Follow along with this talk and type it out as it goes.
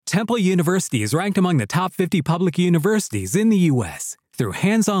Temple University is ranked among the top 50 public universities in the U.S. Through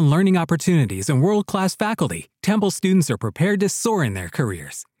hands-on learning opportunities and world-class faculty, Temple students are prepared to soar in their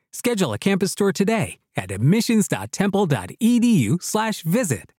careers. Schedule a campus tour today at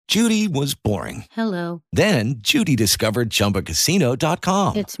admissions.temple.edu/visit. Judy was boring. Hello. Then Judy discovered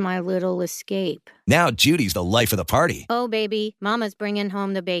ChumbaCasino.com. It's my little escape. Now Judy's the life of the party. Oh, baby, mama's bringing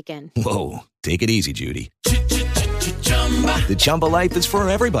home the bacon. Whoa, take it easy, Judy. The Chumba life is for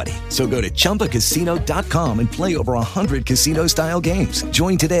everybody. So go to ChumbaCasino.com and play over 100 casino-style games.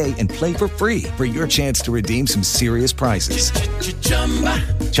 Join today and play for free for your chance to redeem some serious prizes.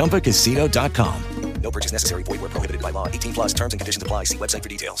 ChumbaCasino.com. No purchase necessary. Void where prohibited by law. 18 plus terms and conditions apply. See website for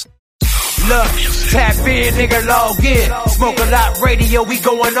details. Look, tap in, nigga, log in. Smoke a lot radio, we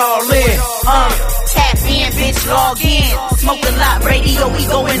going all in. Tap in, bitch, log in. Smoke a lot radio, we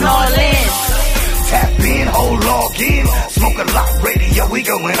going all in. Tap in, hold log in. Smoke a lot radio, we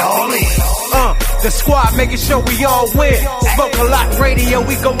going all in. The squad making sure we all win. Smoke a lot radio,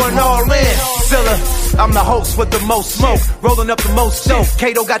 we going all in. Zilla, I'm the host with the most smoke. Rolling up the most dope.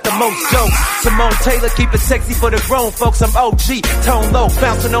 Kato got the most jokes. Simone Taylor keep it sexy for the grown folks. I'm OG, tone low,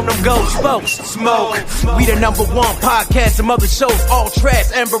 bouncing on them gold spokes. Smoke, we the #1 podcast. Some other shows, all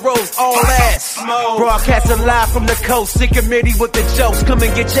trash. Amber Rose, all ass. Broadcasting live from the coast. Sick committee with the jokes. Come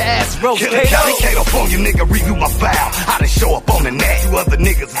and get your ass roasted. Kato phone, you nigga, review my file. How they show up on the net. You other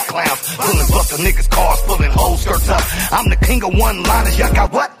niggas is clowns. Pulling buster niggas, cars, pulling whole skirts up. I'm the king of one-liners. Y'all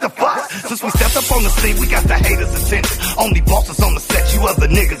got what the fuck? Since we stepped up on the scene, we got the haters' attention. Only bosses on the set, you other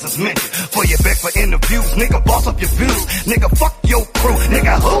niggas is mentioned. For your back for interviews, nigga, boss up your views. Nigga, fuck your crew.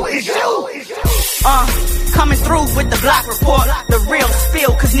 Nigga, who is you? Coming through with the block report. The real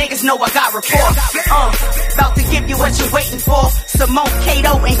spill, cause niggas know I got report. About to give you what you're waiting for. Simone,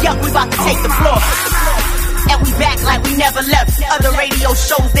 Kato, and Yuck, we about to take the floor. And we back like we never left. Other radio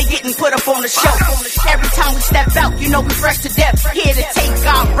shows, they getting put up on the show. Every time we step out, you know we fresh to death. Here to take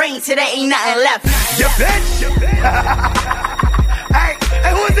our reign till there ain't nothing left. You bitch! Hey,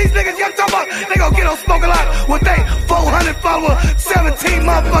 who is these niggas y'all talking about? They gon' get on Smoke a Lot with they 400 follower, 17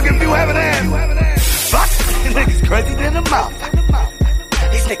 motherfucking view having ass. Fuck, these niggas crazy than a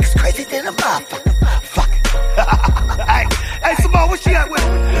motherfucker. These niggas crazy than a motherfucker. Fuck. Hey, Simone, what she got with?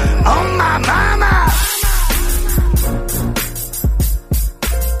 Oh my mama.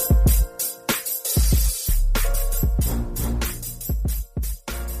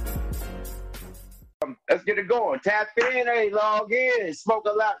 Let's get it going. Tap in, hey, log in. Smoke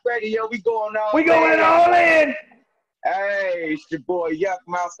a Lot radio. We going all in. We going all in. Hey, it's your boy Yuck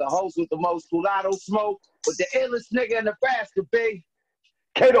Mouth, the host with the most Culado smoke, with the illest nigga in Nebraska, big.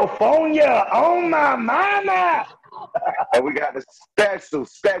 California, oh my mama. And we got a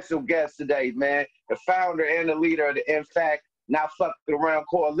special guest today, man. The founder and the leader of the In Fact Not Fucking Around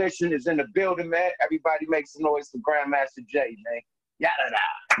Coalition is in the building, man. Everybody make some noise for Grandmaster Jay, man. Yada.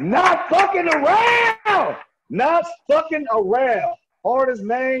 Not fucking around. Not fucking around. Hardest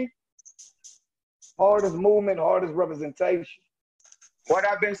name, hardest movement, hardest representation. What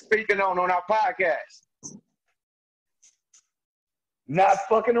I've been speaking on our podcast. Not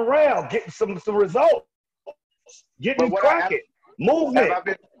fucking around. Getting some results. Getting cracking. Movement.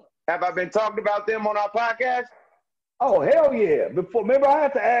 Have I been talking about them on our podcast? Oh, hell yeah. Before, remember, I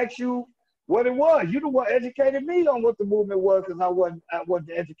had to ask you what it was. You the one educated me on what the movement was because I wasn't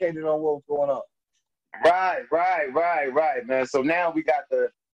educated on what was going on. Right, man. So now we got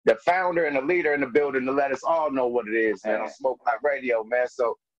the founder and the leader in the building to let us all know what it is, man, on Smoke Like Radio, man.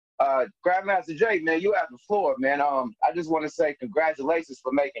 So, Grandmaster Jay, man, you have the floor, man. I just want to say congratulations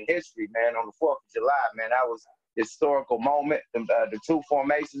for making history, man, on the 4th of July, man. That was a historical moment. The two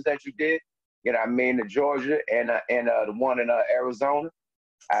formations that you did, you know what I mean, the Georgia and the one in Arizona.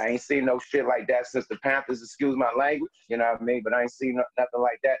 I ain't seen no shit like that since the Panthers, excuse my language, you know what I mean? But I ain't seen nothing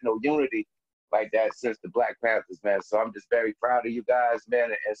like that, no unity like that since the Black Panthers, man. So I'm just very proud of you guys,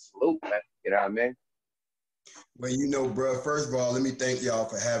 man, and salute, man. You know what I mean? Well, you know, bro, first of all, let me thank y'all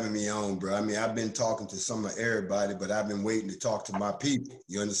for having me on, bro. I mean, I've been talking to some of everybody, but I've been waiting to talk to my people.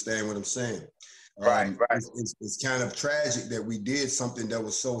 You understand what I'm saying? Right. It's kind of tragic that we did something that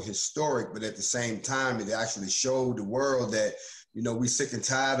was so historic, but at the same time, it actually showed the world that, you know, we sick and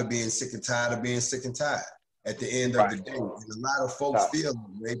tired of being sick and tired of being sick and tired at the end of the day. And a lot of folks feel it,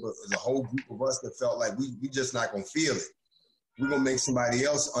 but there's a whole group of us that felt like we just not going to feel it. We're going to make somebody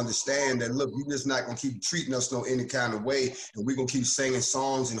else understand that, look, you're just not going to keep treating us no any kind of way, and we're going to keep singing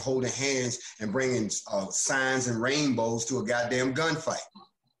songs and holding hands and bringing signs and rainbows to a goddamn gunfight.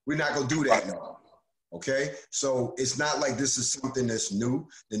 We're not going to do that no. Okay, so it's not like this is something that's new.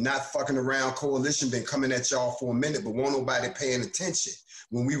 The Not Fucking Around Coalition been coming at y'all for a minute, but won't nobody paying attention.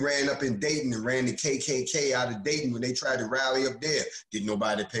 When we ran up in Dayton and ran the KKK out of Dayton, when they tried to rally up there, didn't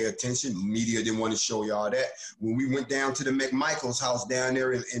nobody pay attention. Media didn't want to show y'all that. When we went down to the McMichael's house down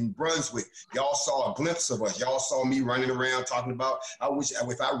there in Brunswick, y'all saw a glimpse of us. Y'all saw me running around talking about, I wish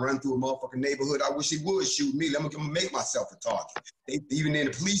if I run through a motherfucking neighborhood, I wish he would shoot me. I'm gonna make myself a target. Even then,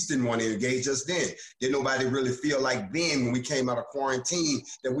 the police didn't want to engage us then. Didn't nobody really feel like then when we came out of quarantine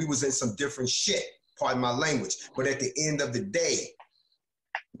that we was in some different shit, pardon my language. But at the end of the day,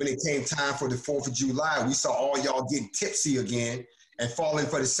 when it came time for the 4th of July, we saw all y'all getting tipsy again and falling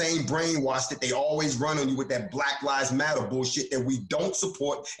for the same brainwash that they always run on you with that Black Lives Matter bullshit that we don't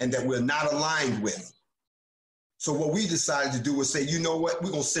support and that we're not aligned with. So what we decided to do was say, you know what?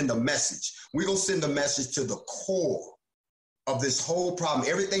 We're going to send a message. We're going to send a message to the core of this whole problem.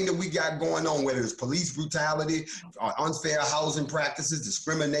 Everything that we got going on, whether it's police brutality, unfair housing practices,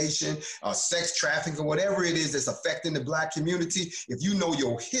 discrimination, sex trafficking, whatever it is that's affecting the Black community, if you know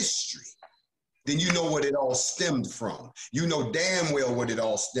your history, then you know what it all stemmed from. You know damn well what it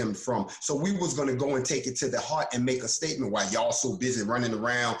all stemmed from. So we was gonna go and take it to the heart and make a statement while y'all so busy running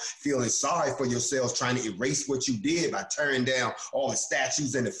around feeling sorry for yourselves, trying to erase what you did by tearing down all the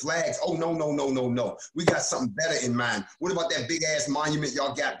statues and the flags. Oh, no, no, no, no, no. We got something better in mind. What about that big ass monument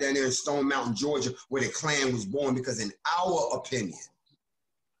y'all got down there in Stone Mountain, Georgia, where the Klan was born? Because in our opinion,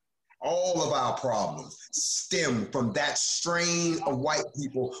 all of our problems stem from that strain of white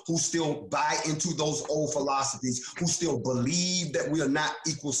people who still buy into those old philosophies, who still believe that we are not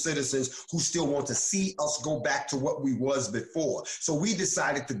equal citizens, who still want to see us go back to what we was before. So we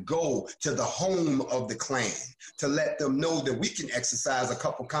decided to go to the home of the Klan to let them know that we can exercise a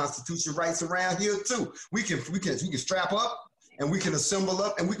couple constitutional rights around here too. We can strap up and we can assemble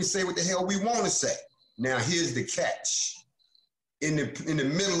up and we can say what the hell we want to say. Now here's the catch. In the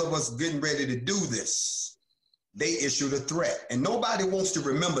middle of us getting ready to do this, they issued a threat. And nobody wants to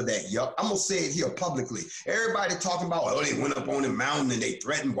remember that, yup. I'm gonna say it here publicly. Everybody talking about, oh, they went up on the mountain and they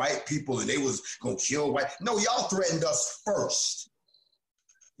threatened white people and they was gonna kill white. No, y'all threatened us first.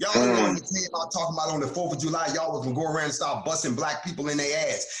 Y'all the ones that came out talking about on the 4th of July, y'all was gonna go around and start busting Black people in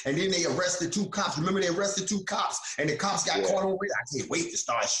their ass. And then they arrested 2 cops. Remember they arrested 2 cops and the cops got caught on video. I can't wait to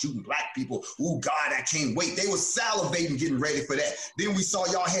start shooting Black people. Oh God, I can't wait. They was salivating getting ready for that. Then we saw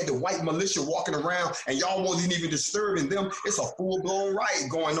y'all had the white militia walking around and y'all wasn't even disturbing them. It's a full-blown riot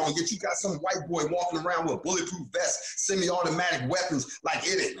going on. Yet you got some white boy walking around with a bulletproof vest, semi-automatic weapons like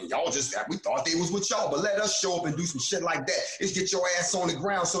it. And y'all just, we thought they was with y'all, but let us show up and do some shit like that. It's get your ass on the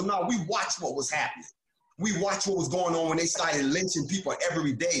ground. So no, we watched what was happening. We watched what was going on when they started lynching people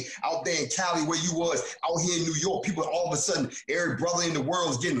every day out there in Cali where you was, out here in New York. People all of a sudden, every brother in the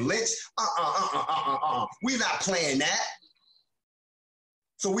world is getting lynched. We're not playing that.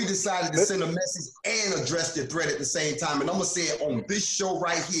 So we decided to send a message and address the threat at the same time. And I'm gonna say it on this show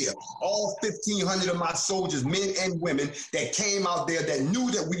right here. All 1,500 of my soldiers, men and women, that came out there that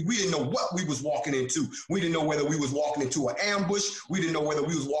knew that we didn't know what we was walking into. We didn't know whether we was walking into an ambush. We didn't know whether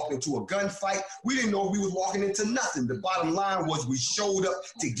we was walking into a gunfight. We didn't know if we was walking into nothing. The bottom line was we showed up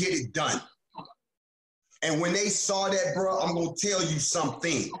to get it done. And when they saw that, bro, I'm gonna tell you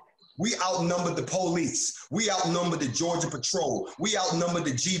something. We outnumbered the police. We outnumbered the Georgia Patrol. We outnumbered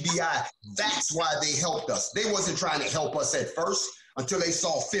the GBI. That's why they helped us. They wasn't trying to help us at first until they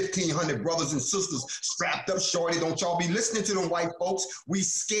saw 1,500 brothers and sisters strapped up. Shorty, don't y'all be listening to them white folks. We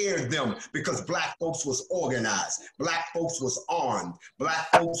scared them because Black folks was organized. Black folks was armed. Black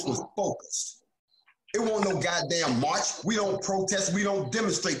folks was focused. It wasn't no goddamn march. We don't protest. We don't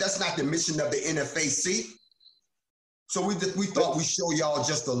demonstrate. That's not the mission of the NFAC. So we thought we'd show y'all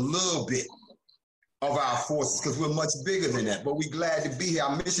just a little bit of our forces because we're much bigger than that. But we're glad to be here.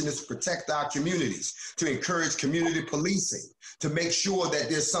 Our mission is to protect our communities, to encourage community policing, to make sure that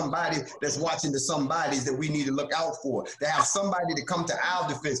there's somebody that's watching the somebodies that we need to look out for, to have somebody to come to our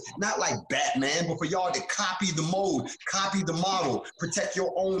defense, not like Batman, but for y'all to copy the mode, copy the model, protect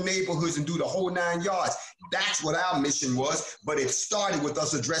your own neighborhoods and do the whole 9 yards. That's what our mission was, but it started with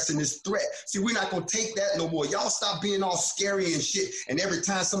us addressing this threat. See, we're not gonna take that no more. Y'all stop being all scary and shit, and every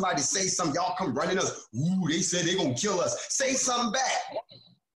time somebody say something, y'all come running us. Ooh, they said they gonna kill us. Say something back.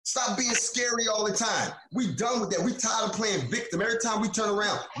 Stop being scary all the time. We done with that. We tired of playing victim. Every time we turn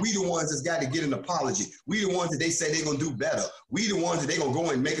around, we the ones that's got to get an apology. We the ones that they say they gonna do better. We the ones that they gonna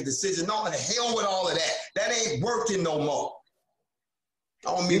go and make a decision. No, the hell with all of that. That ain't working no more.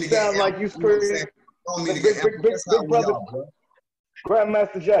 I don't mean you to sound get like you screaming. I don't mean to get big brother,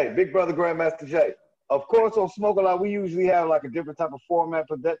 Grandmaster J, big brother Grandmaster J. Of course, on Smoke a Lot, we usually have like a different type of format,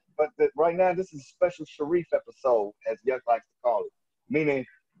 but right now this is a special Sharif episode, as Yuck likes to call it. Meaning,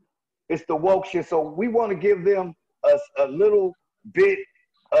 it's the woke shit. So we want to give them a little bit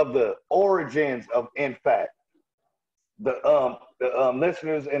of the origins of InFact. The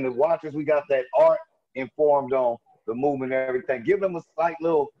listeners and the watchers, we got that art informed on the movement and everything. Give them a slight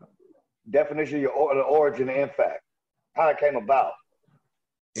little definition of the origin of InFact, how it came about.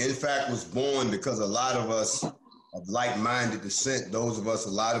 InFact was born because a lot of us of like-minded descent, a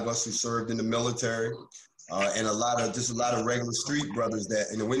lot of us who served in the military, and a lot of regular street brothers that,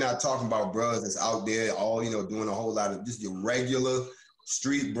 we're not talking about brothers that's out there all, doing a whole lot of just your regular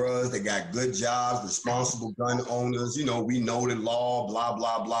street brothers that got good jobs, responsible gun owners, we know the law, blah,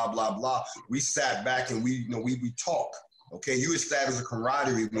 blah, blah, blah, blah. We sat back and we talk, okay? You establish a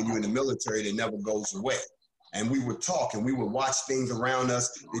camaraderie when you're in the military that never goes away. And we would talk and we would watch things around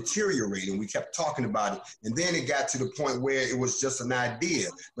us deteriorate, and we kept talking about it. And then it got to the point where it was just an idea.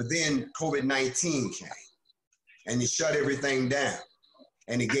 But then COVID-19 came and it shut everything down,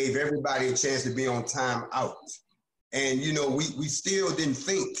 and it gave everybody a chance to be on time out. And, we still didn't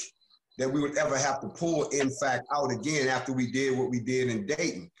think that we would ever have to pull InFact out again after we did what we did in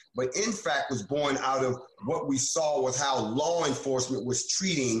Dayton. But InFact was born out of what we saw was how law enforcement was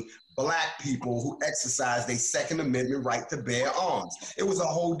treating Black people who exercised their Second Amendment right to bear arms. It was a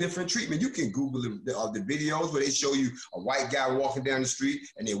whole different treatment. You can Google the videos where they show you a white guy walking down the street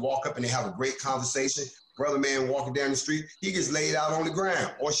and they walk up and they have a great conversation. Brother man walking down the street, he gets laid out on the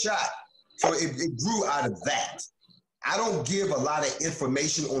ground or shot. So it grew out of that. I don't give a lot of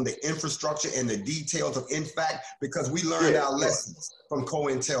information on the infrastructure and the details of InFact because we learned our lessons from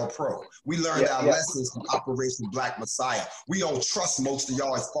COINTELPRO. We learned our lessons from Operation Black Messiah. We don't trust most of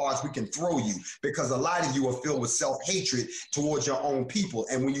y'all as far as we can throw you because a lot of you are filled with self-hatred towards your own people.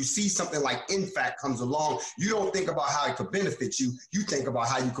 And when you see something like InFact comes along, you don't think about how it could benefit you. You think about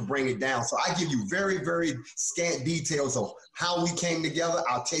how you could bring it down. So I give you very, very scant details of how we came together.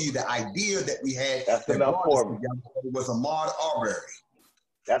 I'll tell you the idea that we had. That's enough for me. Was Ahmaud Arbery.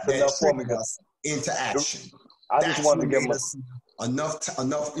 That's enough for me. Us into action. I just wanted to give us enough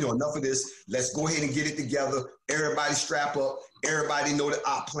of this. Let's go ahead and get it together. Everybody strap up. Everybody know the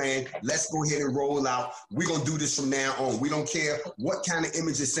op plan. Let's go ahead and roll out. We're going to do this from now on. We don't care what kind of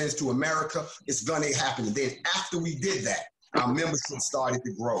image it sends to America. It's going to happen. And then after we did that, our membership started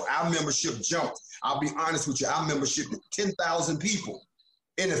to grow. Our membership jumped. I'll be honest with you. Our membership was 10,000 people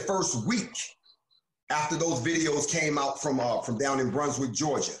in the first week after those videos came out from down in Brunswick,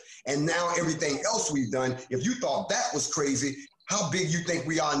 Georgia. And now everything else we've done, if you thought that was crazy, how big you think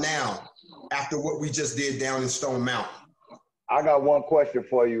we are now after what we just did down in Stone Mountain? I got one question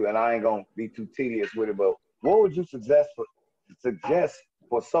for you, and I ain't gonna be too tedious with it, but what would you suggest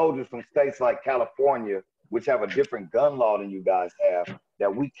for soldiers from states like California, which have a different gun law than you guys have,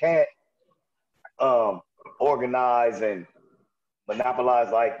 that we can't organize and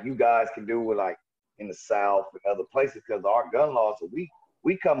monopolize like you guys can do with like in the South and other places because our gun laws, so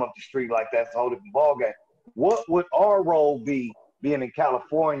we come up the street like that's a whole different ballgame. What would our role be being in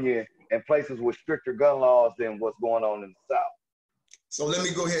California and places with stricter gun laws than what's going on in the South? So let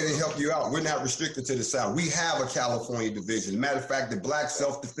me go ahead and help you out. We're not restricted to the South. We have a California division. Matter of fact, the Black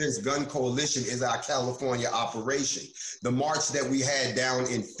Self-Defense Gun Coalition is our California operation. The march that we had down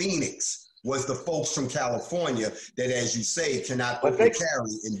in Phoenix was the folks from California that, as you say, cannot carry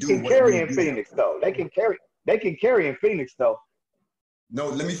and do what carry in Phoenix, though. They can carry in Phoenix, though. No,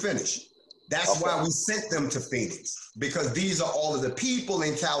 let me finish. That's why we sent them to Phoenix, because these are all of the people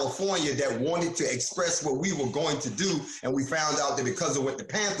in California that wanted to express what we were going to do. And we found out that because of what the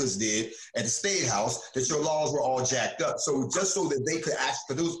Panthers did at the State House, that your laws were all jacked up. So just so that they could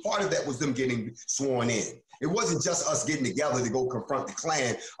actually, because part of that was them getting sworn in. It wasn't just us getting together to go confront the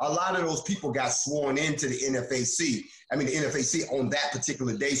Klan. A lot of those people got sworn into the NFAC on that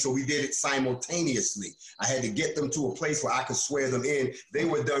particular day, so we did it simultaneously. I had to get them to a place where I could swear them in. They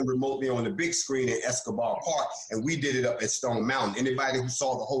were done remotely on the big screen at Escobar Park, and we did it up at Stone Mountain. Anybody who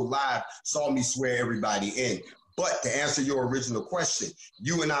saw the whole live saw me swear everybody in. But to answer your original question,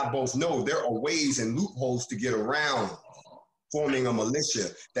 you and I both know there are ways and loopholes to get around forming a militia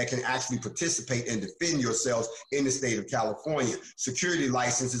that can actually participate and defend yourselves in the state of California. Security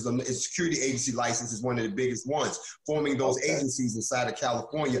licenses, security agency license is one of the biggest ones. Forming those agencies inside of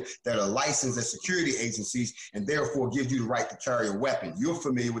California that are licensed as security agencies and therefore give you the right to carry a weapon. You're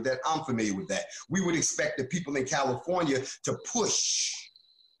familiar with that, I'm familiar with that. We would expect the people in California to push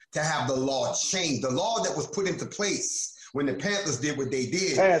to have the law change. The law that was put into place when the Panthers did what they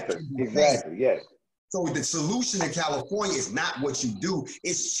did. Exactly, yes. So the solution in California is not what you do,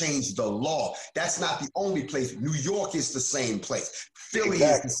 it's change the law. That's not the only place. New York is the same place. Philly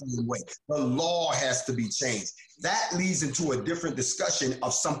is the same way. The law has to be changed. That leads into a different discussion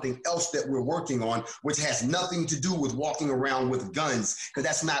of something else that we're working on, which has nothing to do with walking around with guns, because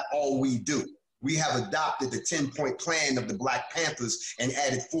that's not all we do. We have adopted the 10-point plan of the Black Panthers and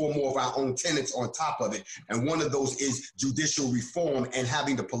added 4 more of our own tenets on top of it. And one of those is judicial reform and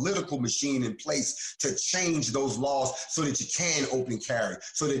having the political machine in place to change those laws so that you can open carry,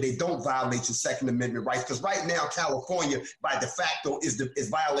 so that they don't violate your Second Amendment rights. Because right now, California, by de facto, is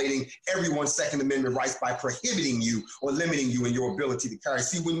violating everyone's Second Amendment rights by prohibiting you or limiting you in your ability to carry.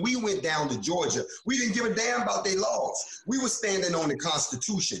 See, when we went down to Georgia, we didn't give a damn about their laws. We were standing on the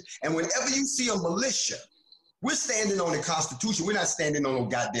Constitution. And whenever you see a militia, we're standing on the Constitution. We're not standing on no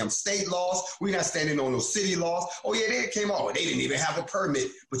goddamn state laws. We're not standing on no city laws. Oh yeah, they came on. They didn't even have a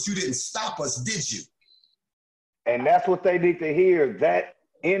permit, but you didn't stop us, did you? And that's what they need to hear. That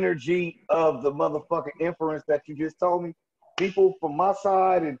energy of the motherfucking inference that you just told me. People from my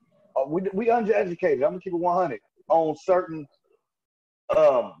side, and we undereducated. I'm gonna keep it 100 on certain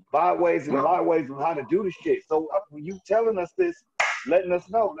byways and byways of how to do the shit. So when you telling us this, letting us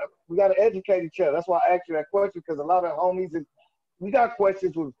know that we got to educate each other. That's why I asked you that question, because a lot of homies, and we got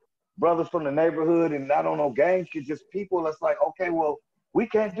questions with brothers from the neighborhood, and I don't know, gang shit, just people that's like, okay, well, we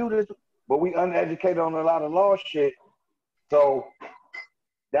can't do this, but we uneducated on a lot of law shit. So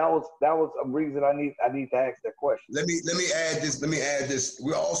that was a reason I need to ask that question. Let me add this.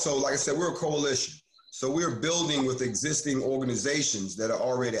 We're also, like I said, we're a coalition. So we're building with existing organizations that are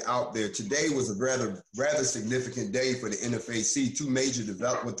already out there. Today was a rather significant day for the NFAC. 3 major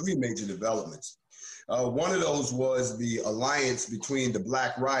developments. One of those was the alliance between the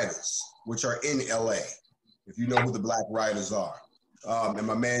Black Riders, which are in LA, if you know who the Black Riders are. And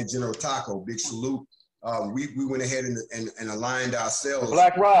my man, General Taco, big salute. We went ahead and aligned ourselves. The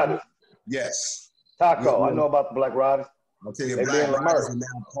Black Riders? Yes. Taco, I know about the Black Riders. I'll tell you, Black Riders are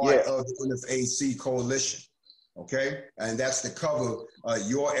now part of the NFAC coalition, okay? And that's to cover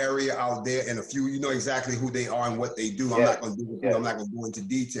your area out there, and a few, you know exactly who they are and what they do. I'm not going to go into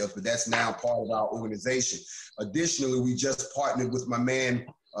details, but that's now part of our organization. Additionally, we just partnered with my man,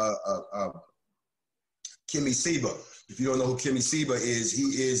 Kemi Seba. If you don't know who Kemi Seba is,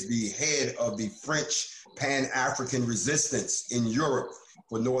 he is the head of the French Pan-African Resistance in Europe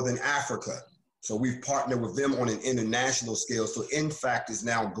for Northern Africa. So we've partnered with them on an international scale. So INFACT is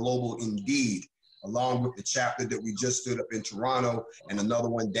now global indeed, along with the chapter that we just stood up in Toronto and another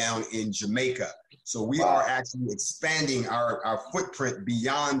one down in Jamaica. So we are actually expanding our footprint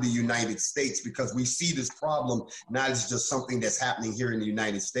beyond the United States, because we see this problem not as just something that's happening here in the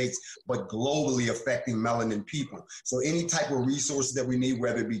United States, but globally affecting melanin people. So any type of resources that we need,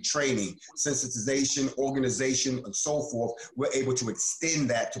 whether it be training, sensitization, organization, and so forth, we're able to extend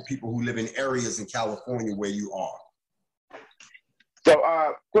that to people who live in areas in California where you are.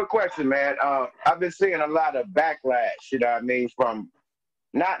 So, quick question, man. I've been seeing a lot of backlash, you know what I mean, from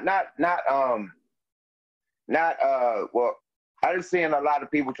well, I just seeing a lot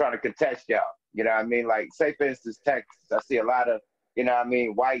of people trying to contest y'all, you know what I mean? Like, say, for instance, Texas, I see a lot of, you know what I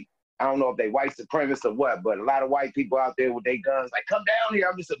mean, white, I don't know if they white supremacists or what, but a lot of white people out there with their guns, like, come down here,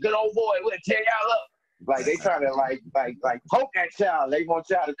 I'm just a good old boy, we'll tear y'all up. Like, they trying to, like poke that child. They want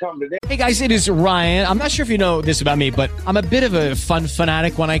y'all to come to them. Hey, guys, it is Ryan. I'm not sure if you know this about me, but I'm a bit of a fun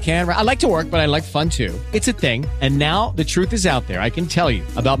fanatic when I can. I like to work, but I like fun, too. It's a thing. And now the truth is out there. I can tell you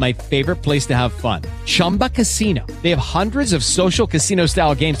about my favorite place to have fun. Chumba Casino. They have hundreds of social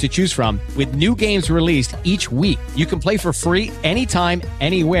casino-style games to choose from with new games released each week. You can play for free anytime,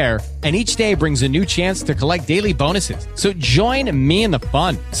 anywhere. And each day brings a new chance to collect daily bonuses. So join me in the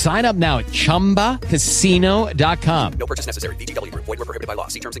fun. Sign up now at ChumbaCasino.com. No purchase necessary. VGW Group. Void where prohibited by law.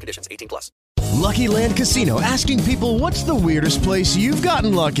 See terms and conditions. 18+. Lucky Land Casino, asking people, what's the weirdest place you've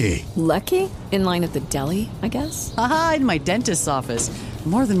gotten lucky? Lucky? In line at the deli, I guess? Aha, in my dentist's office.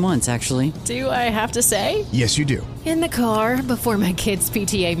 More than once, actually. Do I have to say? Yes, you do. In the car before my kids'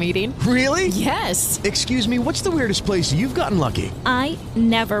 PTA meeting. Really? Yes. Excuse me, what's the weirdest place you've gotten lucky? I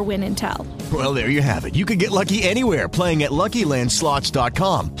never win and tell. Well, there you have it. You can get lucky anywhere, playing at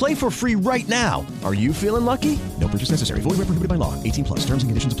LuckyLandSlots.com. Play for free right now. Are you feeling lucky? No purchase necessary. Void where prohibited by law. 18+. Terms and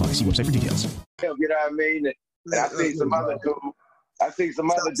conditions apply. See website for details. You know what I mean? And I see some other dude.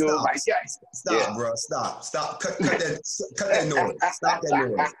 Like, Stop, bro. Stop. Cut that noise. Stop that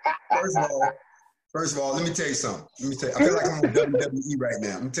noise. First of all, let me tell you something. I feel like I'm on WWE right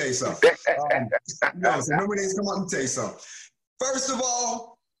now. Let me tell you something. So remember days come on, let me tell you something. First of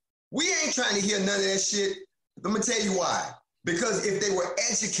all, we ain't trying to hear none of that shit. Let me tell you why. Because if they were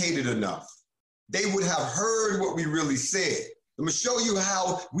educated enough, they would have heard what we really said. Let me show you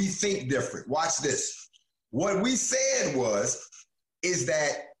how we think different. Watch this. What we said is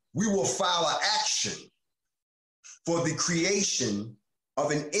that we will file an action for the creation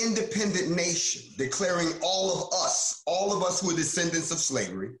of an independent nation, declaring all of us who are descendants of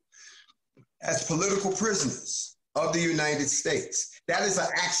slavery, as political prisoners of the United States. That is an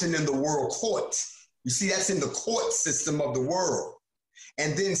action in the world court. You see, that's in the court system of the world.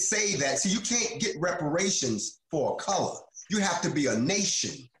 And then say that, so you can't get reparations for a color. You have to be a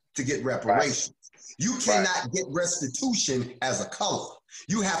nation to get reparations. Right. You cannot get restitution as a color.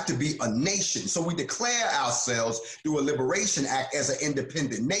 You have to be a nation. So we declare ourselves through a Liberation Act as an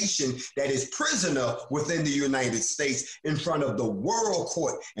independent nation that is prisoner within the United States in front of the world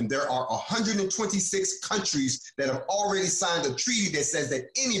court. And there are 126 countries that have already signed a treaty that says that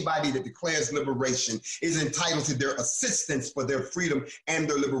anybody that declares liberation is entitled to their assistance for their freedom and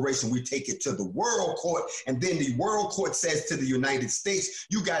their liberation. We take it to the world court, and then the world court says to the United States,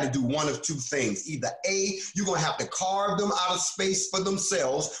 you got to do one of two things. Either A, you're going to have to carve them out of space for themselves,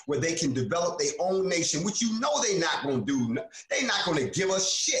 where they can develop their own nation, which you know they're not going to do. They're not going to give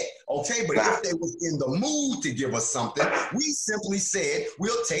us shit, okay? But if they was in the mood to give us something, we simply said,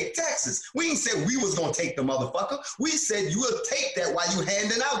 we'll take Texas. We ain't said we was going to take the motherfucker. We said, you will take that while you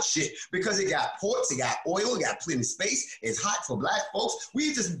handing out shit, because it got ports, it got oil, it got plenty of space, it's hot for black folks.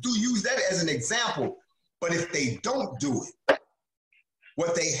 We just do use that as an example. But if they don't do it,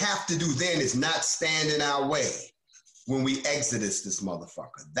 what they have to do then is not stand in our way when we exodus this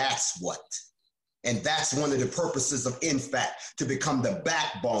motherfucker. That's what. And that's one of the purposes of INFAC, to become the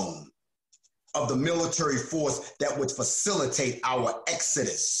backbone of the military force that would facilitate our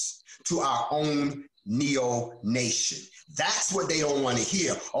exodus to our own neo-nation. That's what they don't want to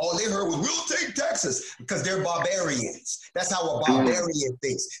hear. All they heard was, we'll take Texas, because they're barbarians. That's how a barbarian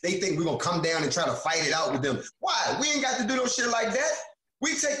thinks. They think we're going to come down and try to fight it out with them. Why? We ain't got to do no shit like that.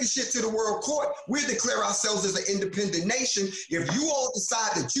 We take the shit to the world court. We declare ourselves as an independent nation. If you all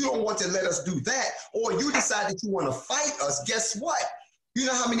decide that you don't want to let us do that, or you decide that you want to fight us, guess what? You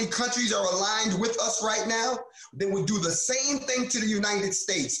know how many countries are aligned with us right now? They would do the same thing to the United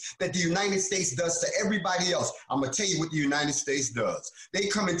States that the United States does to everybody else. I'm going to tell you what the United States does. They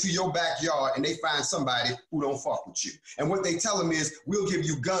come into your backyard and they find somebody who don't fuck with you. And what they tell them is, we'll give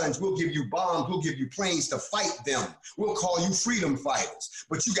you guns, we'll give you bombs, we'll give you planes to fight them. We'll call you freedom fighters.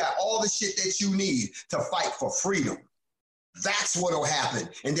 But you got all the shit that you need to fight for freedom. That's what'll happen.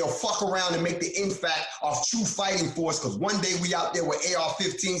 And they'll fuck around and make the INFAC our true fighting force, because one day we out there with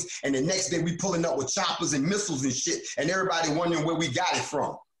AR-15s and the next day we pulling up with choppers and missiles and shit, and everybody wondering where we got it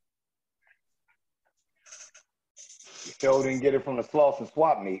from. Still didn't get it from the Slauson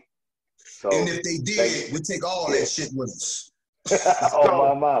swap meet. So and if they did, we take all that shit with us.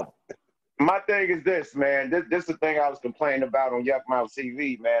 Oh, my mom. My thing is this, man. This is the thing I was complaining about on Yuck Mouth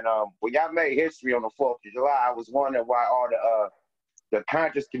TV, man. When y'all made history on the 4th of July, I was wondering why all the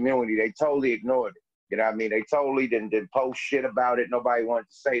conscious community, they totally ignored it. You know what I mean? They totally didn't post shit about it. Nobody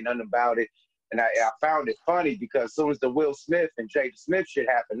wanted to say nothing about it. And I found it funny, because as soon as the Will Smith and Jada Smith shit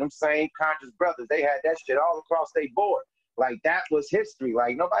happened, them same conscious brothers, they had that shit all across their board. Like, that was history.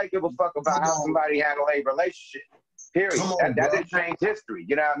 Like, nobody give a fuck about how somebody handled a relationship. Period. That didn't change history.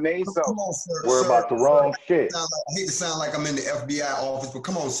 You know what I mean? So come on, sir. We're about the wrong shit. I hate to sound like I'm in the FBI office, but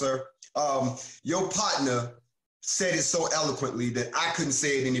come on, sir. Your partner said it so eloquently that I couldn't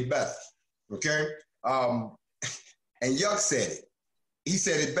say it any better. Okay? And Yuck said it. He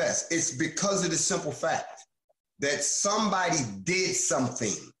said it best. It's because of the simple fact that somebody did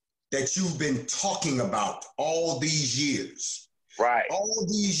something that you've been talking about all these years. Right. All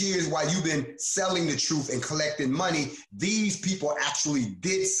these years while you've been selling the truth and collecting money, these people actually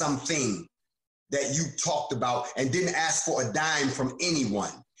did something that you talked about and didn't ask for a dime from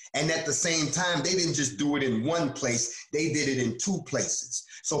anyone. And at the same time, they didn't just do it in one place, they did it in 2 places.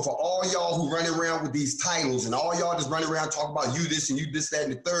 So for all y'all who run around with these titles and all y'all just run around talking about you this and you this, that,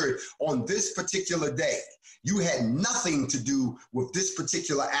 and the third, on this particular day, you had nothing to do with this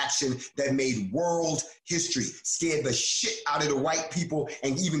particular action that made world history, scared the shit out of the white people,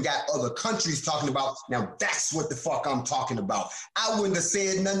 and even got other countries talking about, now that's what the fuck I'm talking about. I wouldn't have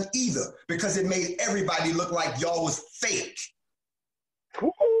said nothing either, because it made everybody look like y'all was fake.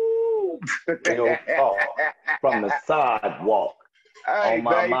 From the sidewalk. Hey, on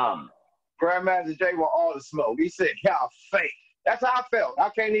my baby. mom. Grandmaster Jay want all the smoke. He said, y'all fake. That's how I felt. I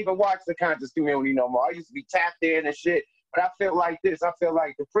can't even watch the conscious community no more. I used to be tapped in and shit, but I feel like this. I feel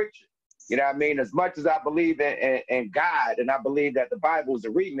like the preacher. You know what I mean? As much as I believe in God, and I believe that the Bible is a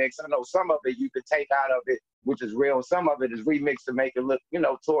remix, I know some of it you could take out of it, which is real. Some of it is remixed to make it look,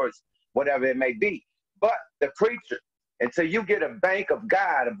 towards whatever it may be. But the preacher, until you get a bank of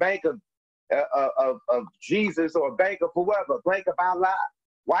God, a bank of Jesus, or a bank of whoever, a bank of Allah,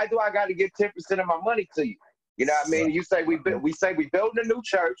 why do I got to give 10% of my money to you? You know what I mean? Right. You say we building a new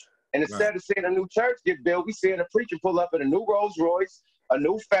church, and instead of seeing a new church get built, we seeing a preacher pull up in a new Rolls Royce, a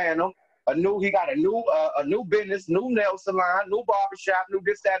new Phantom, he got a new business, new nail salon, new barbershop, new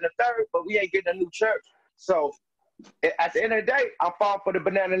this, that, and the third, but we ain't getting a new church. So at the end of the day, I'm falling for the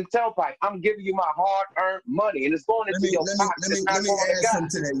banana in the tailpipe. I'm giving you my hard-earned money, and it's going into your pocket. Let me add something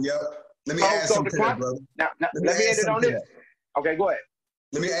to that, yo. Let me add something to that, brother. Now let me end it on this. Okay, go ahead.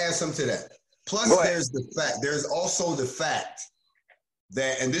 Let me add something to that. Plus, there's also the fact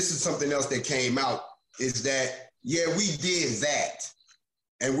that, and this is something else that came out, is that, yeah, we did that,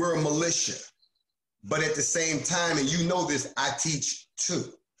 and we're a militia. But at the same time, and you know this, I teach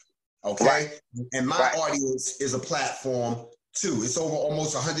too, okay? Right. And my audience is a platform too. It's over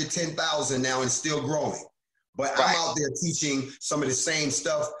almost 110,000 now and still growing. But I'm out there teaching some of the same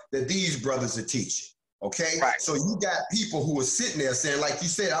stuff that these brothers are teaching. Okay, so you got people who are sitting there saying, like you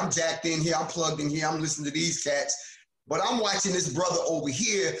said, I'm jacked in here, I'm plugged in here, I'm listening to these cats, but I'm watching this brother over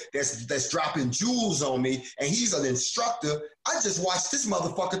here that's dropping jewels on me, and he's an instructor. I just watched this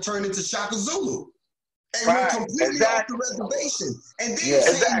motherfucker turn into Shaka Zulu and went completely off the reservation, and then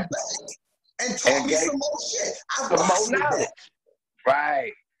came back and taught me some more shit. I watched that.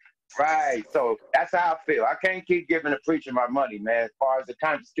 Right. So that's how I feel. I can't keep giving the preacher my money, man. As far as the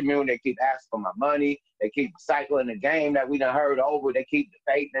conscious community, they keep asking for my money. They keep cycling the game that we done heard over. They keep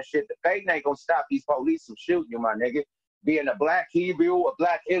debating and shit. Debating ain't gonna stop these police from shooting you, my nigga. Being a black Hebrew, a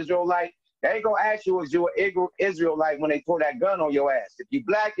black Israelite, they ain't gonna ask you is you an Israelite when they pull that gun on your ass. If you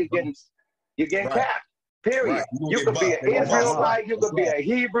black, you're getting capped. Period. Right. You could be an Israelite, you could be a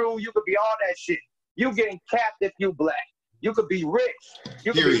Hebrew, you could be all that shit. You getting capped if you black. You could be rich.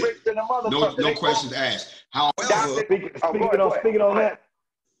 You could be rich than a motherfucker. No questions asked. However,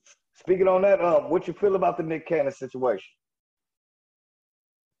 speaking on that, what you feel about the Nick Cannon situation?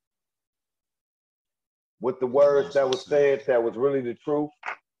 With the words that was said, that was really the truth.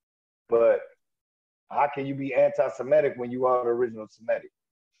 But how can you be anti-Semitic when you are the original Semitic?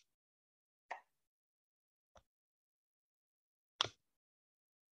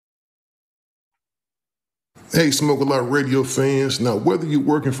 Hey, Smoke a Lot Radio fans. Now, whether you're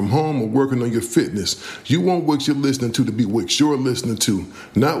working from home or working on your fitness, you want what you're listening to be what you're listening to,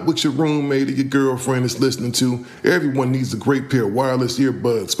 not what your roommate or your girlfriend is listening to. Everyone needs a great pair of wireless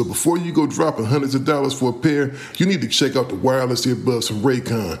earbuds, but before you go dropping hundreds of dollars for a pair, you need to check out the wireless earbuds from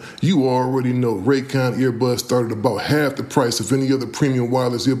Raycon. You already know Raycon earbuds started about half the price of any other premium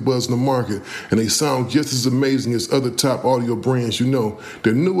wireless earbuds in the market, and they sound just as amazing as other top audio brands you know.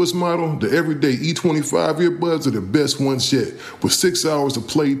 Their newest model, the Everyday E25 earbuds, are the best ones yet. With 6 hours of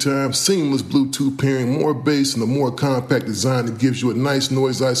playtime, seamless Bluetooth pairing, more bass, and a more compact design that gives you a nice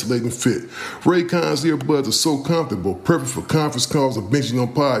noise-isolating fit. Raycon's earbuds are so comfortable, perfect for conference calls or binging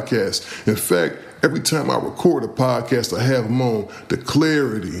on podcasts. In fact, every time I record a podcast, I have them on. The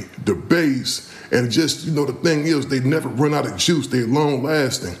clarity, the bass, and just, the thing is, they never run out of juice. They're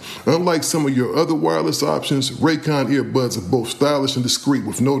long-lasting. Unlike some of your other wireless options, Raycon earbuds are both stylish and discreet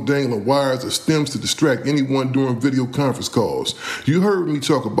with no dangling wires or stems to distract anyone during video conference calls. You heard me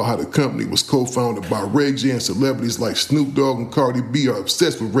talk about how the company was co-founded by Ray J, and celebrities like Snoop Dogg and Cardi B are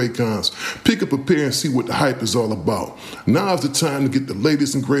obsessed with Raycons. Pick up a pair and see what the hype is all about. Now's the time to get the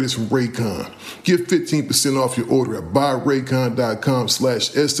latest and greatest from Raycon. Get 15% off your order at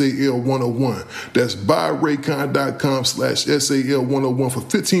buyraycon.com/SAL101. That's buyraycon.com/SAL101 for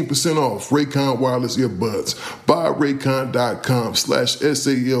 15% off Raycon wireless earbuds.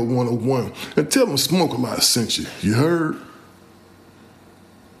 Buyraycon.com/SAL101. And tell them Smoke a Lot sent you. You heard?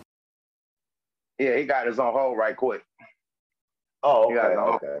 Yeah, he got his on hold right quick. Oh,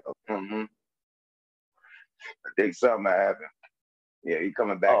 okay. Mm-hmm. I think something happened. Yeah, he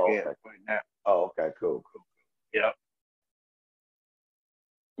coming back in right now. Oh, okay, cool. Yep.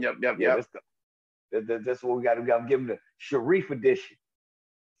 That's what we got to do. I'm giving the Sharif edition.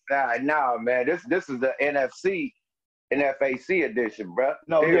 Nah, man. This is the NFAC edition, bro.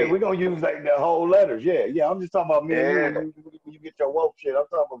 No, yeah, we're gonna use like the whole letters. Yeah. I'm just talking about me and you. When you get your woke shit, I'm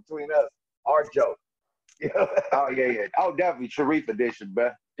talking about between us. Our joke. Oh yeah. Oh, definitely Sharif edition,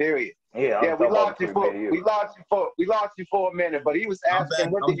 bro. Period. Yeah, we lost you for a minute, but he was asking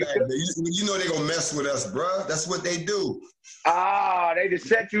what did you do? You know they gonna mess with us, bro. That's what they do. They just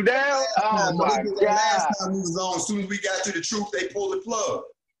set you down. Oh my God! Last time we was on, as soon as we got to the truth, they pulled the plug.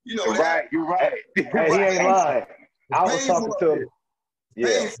 You know that. You're right. Hey, he ain't lying. I was talking to him.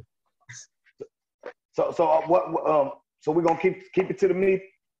 Yeah. So what? So we're gonna keep it to the meat.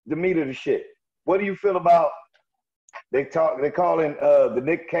 the meat of the shit. What do you feel about they calling the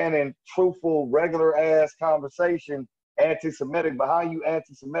Nick Cannon truthful, regular ass conversation anti-Semitic, but how you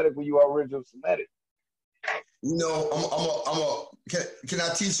anti-Semitic when you are original Semitic? You know, can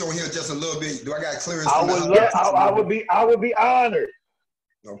I teach on here just a little bit? Do I got clearance? I would be honored.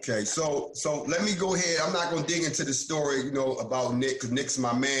 Okay, so let me go ahead. I'm not gonna dig into the story, you know, about Nick, because Nick's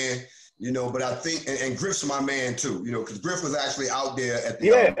my man, you know, but I think and Griff's my man too, you know, because Griff was actually out there at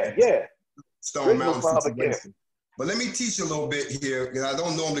the Stone Mountain situation. But let me teach you a little bit here, because I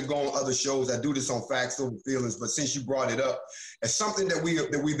don't normally go on other shows. I do this on Facts Over Feelings, but since you brought it up, it's something that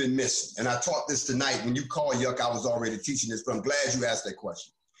we've been missing. And I taught this tonight. When you called, Yuck, I was already teaching this, but I'm glad you asked that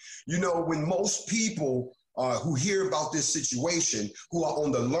question. You know, when most people who hear about this situation, who are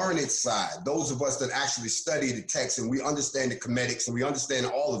on the learned side, those of us that actually study the text and we understand the comedics and we understand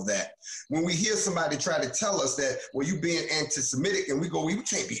all of that, when we hear somebody try to tell us that, well, you being anti-Semitic, and we go, we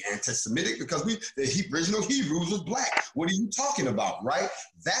can't be anti-Semitic because the original Hebrews was black. What are you talking about, right?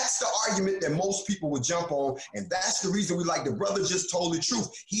 That's the argument that most people would jump on, and that's the reason we like the brother just told the truth.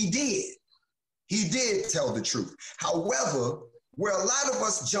 He did tell the truth. However, where a lot of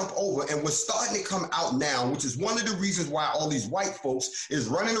us jump over, and we're starting to come out now, which is one of the reasons why all these white folks is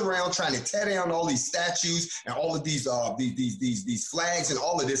running around trying to tear down all these statues and all of these flags and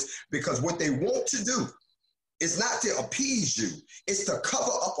all of this, because what they want to do is not to appease you. It's to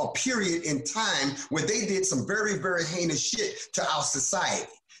cover up a period in time where they did some very, very heinous shit to our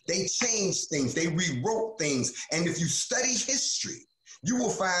society. They changed things, they rewrote things, and if you study history, you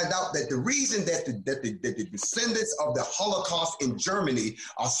will find out that the reason that the descendants of the Holocaust in Germany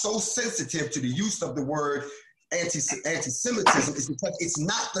are so sensitive to the use of the word anti-Semitism is because it's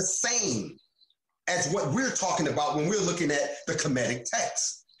not the same as what we're talking about when we're looking at the Kemetic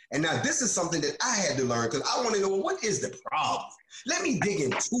text. And now this is something that I had to learn, because I want to know, what is the problem? Let me dig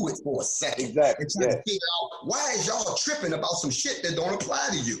into it for a second and try to figure out, why is y'all tripping about some shit that don't apply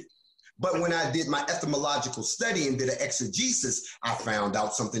to you? But when I did my etymological study and did an exegesis, I found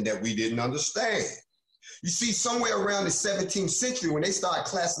out something that we didn't understand. You see, somewhere around the 17th century, when they started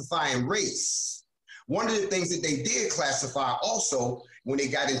classifying race, one of the things that they did classify also when they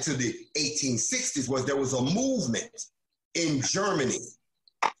got into the 1860s was there was a movement in Germany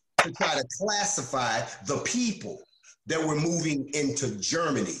to try to classify the people that were moving into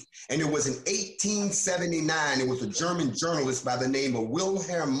Germany. And it was in 1879, it was a German journalist by the name of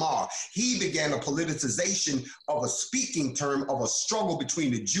Wilhelm Marr. He began a politicization of a speaking term of a struggle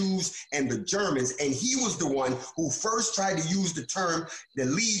between the Jews and the Germans. And he was the one who first tried to use the term, the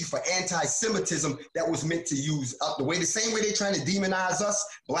League for Anti-Semitism, that was meant to use up the same way they're trying to demonize us.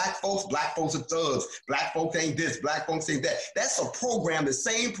 Black folks are thugs. Black folks ain't this, black folks ain't that. That's a program, the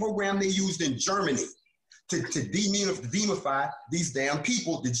same program they used in Germany to demify these damn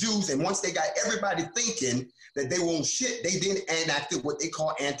people, the Jews. And once they got everybody thinking that they won't shit, they then enacted what they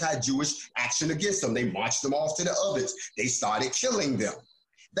call anti-Jewish action against them. They marched them off to the ovens. They started killing them.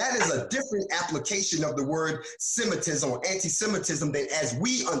 That is a different application of the word Semitism or anti-Semitism than as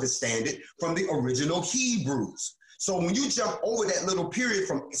we understand it from the original Hebrews. So when you jump over that little period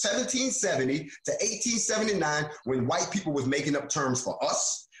from 1770 to 1879, when white people was making up terms for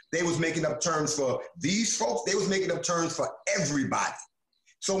us, they was making up terms for these folks. They was making up terms for everybody.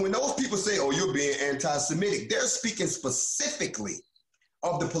 So when those people say, oh, you're being anti-Semitic, they're speaking specifically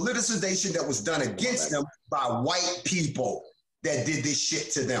of the politicization that was done against them by white people that did this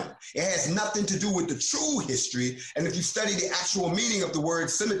shit to them. It has nothing to do with the true history. And if you study the actual meaning of the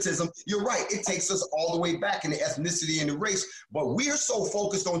word Semitism, you're right. It takes us all the way back in the ethnicity and the race. But we're so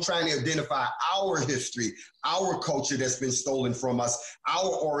focused on trying to identify our history, our culture that's been stolen from us,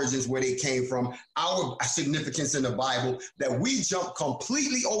 our origins, where they came from, our significance in the Bible, that we jump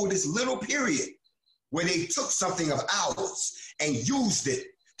completely over this little period where they took something of ours and used it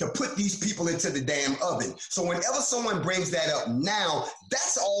to put these people into the damn oven. So whenever someone brings that up now,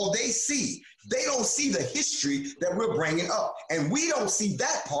 that's all they see. They don't see the history that we're bringing up. And we don't see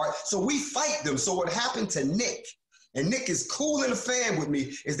that part, so we fight them. So what happened to Nick, and Nick is cool and a fan with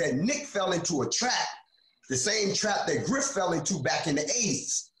me, is that Nick fell into a trap, the same trap that Griff fell into back in the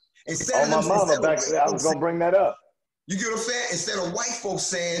 80s. I was going to bring that up. You get what I'm saying? Instead of white folks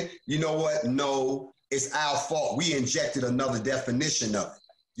saying, you know what, no, it's our fault. We injected another definition of it.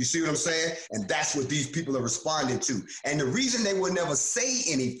 You see what I'm saying? And that's what these people are responding to. And the reason they will never say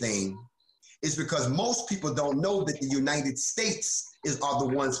anything is because most people don't know that the United States are the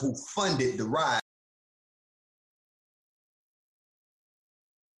ones who funded the rise.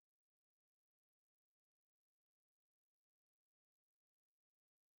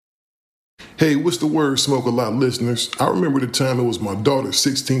 Hey, what's the word, Smoke a Lot listeners? I remember the time it was my daughter's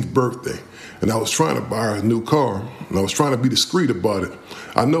 16th birthday, and I was trying to buy her a new car, and I was trying to be discreet about it.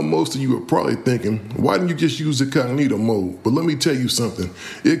 I know most of you are probably thinking, why didn't you just use incognito mode? But let me tell you something.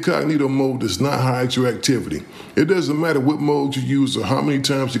 Incognito mode does not hide your activity. It doesn't matter what mode you use or how many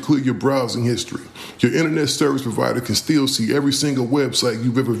times you clear your browsing history. Your internet service provider can still see every single website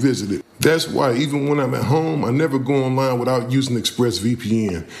you've ever visited. That's why even when I'm at home, I never go online without using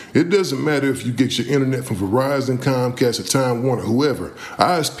ExpressVPN. It doesn't matter if you get your internet from Verizon, Comcast, or Time Warner, whoever.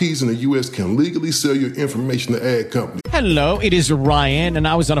 ISPs in the U.S. can legally sell your information to ad companies. Hello, it is Ryan, and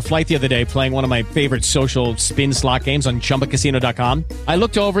I was on a flight the other day playing one of my favorite social spin slot games on ChumbaCasino.com. I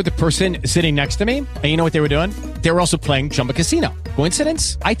looked over at the person sitting next to me, and you know what they were doing? They were also playing Chumba Casino.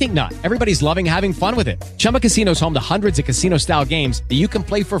 Coincidence? I think not. Everybody's loving having fun with it. Chumba Casino is home to hundreds of casino-style games that you can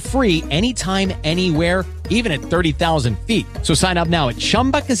play for free anytime, anywhere, even at 30,000 feet. So sign up now at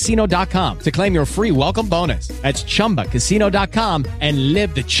ChumbaCasino.com to claim your free welcome bonus. That's ChumbaCasino.com and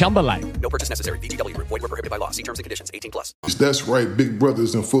live the Chumba life. No purchase necessary. VGW. Void were prohibited by law. See terms and conditions. 18+. That's right, Big Brother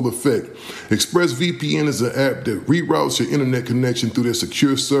is in full effect. ExpressVPN is an app that reroutes your internet connection through their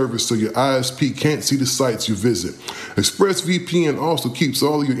secure service so your ISP can't see the sites you visit. ExpressVPN also keeps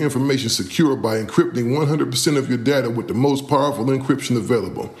all of your information secure by encrypting 100% of your data with the most powerful encryption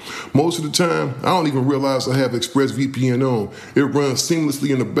available. Most of the time, I don't even realize I have ExpressVPN on. It runs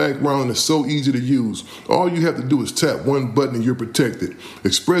seamlessly in the background and is so easy to use. All you have to do is tap one button and you're protected.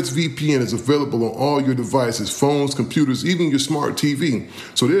 ExpressVPN is available on all your devices, phones, computers, even your smart TV.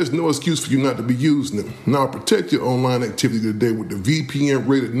 So there's no excuse for you not to be using it. Now protect your online activity today with the VPN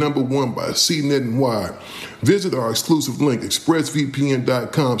rated #1 by CNET and Wired. Visit our exclusive link,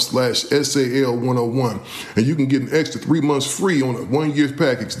 expressvpn.com/SAL101, and you can get an extra 3 months free on a 1-year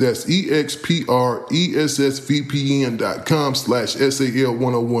package. That's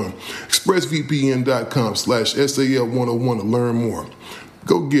expressvpn.com/SAL101. expressvpn.com/SAL101 to learn more.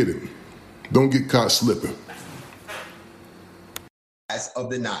 Go get it. Don't get caught slipping. Of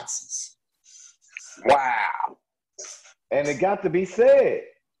the Nazis. Wow. And it got to be said.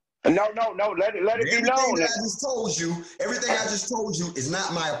 No. Let it be known. Everything I just told you is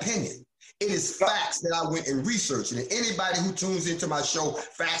not my opinion. It is facts that I went and researched. And anybody who tunes into my show,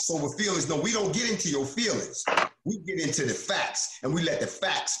 Facts Over Feelings, no, we don't get into your feelings. We get into the facts, and we let the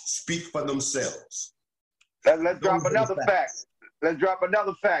facts speak for themselves. Let's drop another fact. Let's drop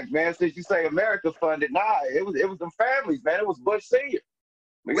another fact, man. Since you say America funded, it was them families, man. It was Bush Senior.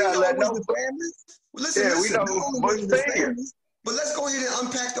 We gotta let know the families. Well, listen, we know Bush Senior. But let's go ahead and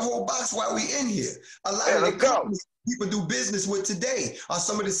unpack the whole box while we in here. A lot of the companies people do business with today are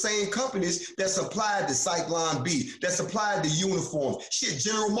some of the same companies that supplied the Cyclone B, that supplied the uniforms. Shit,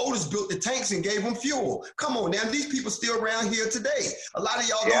 General Motors built the tanks and gave them fuel. Come on, now, these people still around here today. A lot of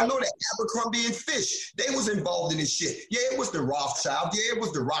y'all don't know that Abercrombie and Fish, they was involved in this shit. Yeah, it was the Rothschild. Yeah, it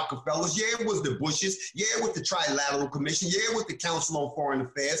was the Rockefellers. Yeah, it was the Bushes. Yeah, it was the Trilateral Commission. Yeah, it was the Council on Foreign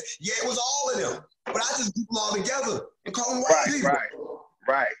Affairs. Yeah, it was all of them. But I just group them all together and call them white people.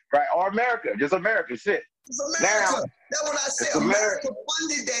 Right. Or America. Just America. Shit. It's America. That's what I said. America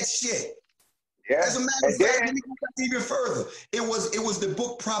funded that shit. Yeah. As a matter of fact, let me go back even further. It was the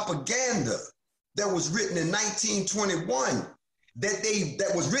book Propaganda that was written in 1921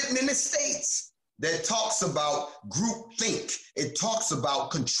 that was written in the States that talks about groupthink. It talks about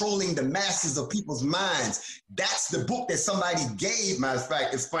controlling the masses of people's minds. That's the book that somebody gave. Matter of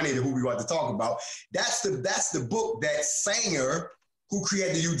fact, it's funny who we want to talk about. That's the book that Sanger, who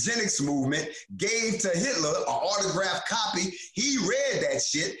created the eugenics movement, gave to Hitler, an autographed copy. He read that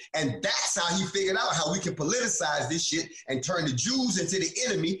shit, and that's how he figured out how we can politicize this shit and turn the Jews into the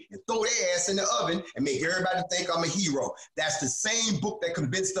enemy and throw their ass in the oven and make everybody think I'm a hero. That's the same book that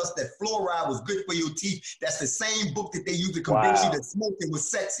convinced us that fluoride was good for your teeth. That's the same book that they used to convince you that smoking was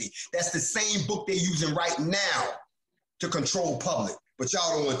sexy. That's the same book they're using right now to control public. But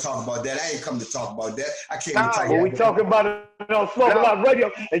y'all don't want to talk about that. I ain't come to talk about that. I can't even tell you. We talking about it on Smoke a Lot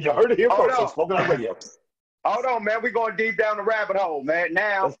Radio, and you heard it here first on Smoke a Lot Radio. Hold on, man. We're going deep down the rabbit hole, man.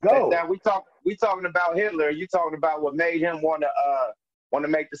 Now, let's go. Now we talking about Hitler. You talking about what made him want to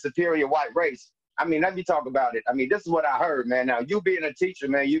make the superior white race. I mean, let me talk about it. I mean, this is what I heard, man. Now, you being a teacher,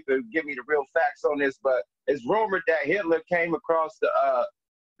 man, you could give me the real facts on this, but it's rumored that Hitler came across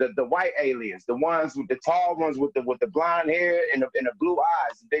the white aliens, the ones with the tall ones with the blonde hair and the blue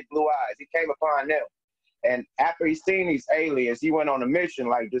eyes, the big blue eyes. He came upon them. And after he seen these aliens, he went on a mission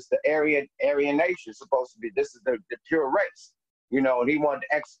like this, the Aryan nation supposed to be. This is the pure race, and he wanted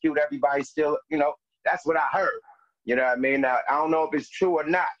to execute everybody still, that's what I heard. You know what I mean? Now, I don't know if it's true or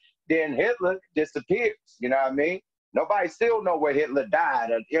not. Then Hitler disappears, you know what I mean? Nobody still know where Hitler died.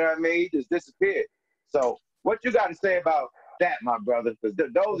 You know what I mean? He just disappeared. So what you got to say about that, my brother? Because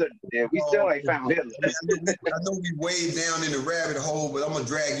those are, we still ain't found Hitler. I know we way down in the rabbit hole, but I'm going to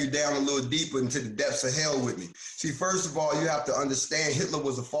drag you down a little deeper into the depths of hell with me. See, first of all, you have to understand Hitler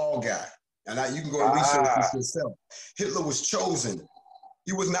was a fall guy. And you can go and research this yourself. Hitler was chosen.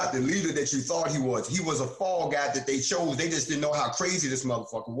 He was not the leader that you thought he was. He was a fall guy that they chose. They just didn't know how crazy this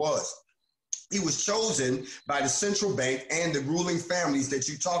motherfucker was. He was chosen by the central bank and the ruling families that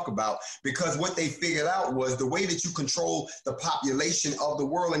you talk about, because what they figured out was the way that you control the population of the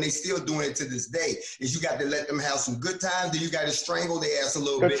world, and they still doing it to this day, is you got to let them have some good times, then you got to strangle their ass a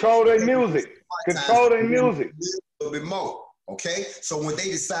little bit. Control their music. Control their music. A little bit more. Okay, so what they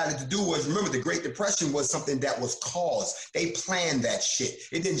decided to do was, remember, the Great Depression was something that was caused. They planned that shit.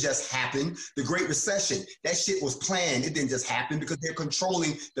 It didn't just happen. The Great Recession, that shit was planned. It didn't just happen because they're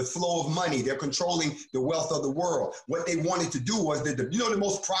controlling the flow of money. They're controlling the wealth of the world. What they wanted to do was, the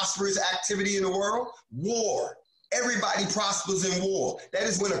most prosperous activity in the world? War. Everybody prospers in war. That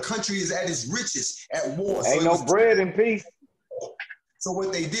is when a country is at its richest, at war. Ain't no bread in peace. So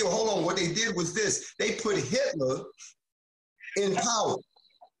what they did, what they did was this. They put Hitler in power.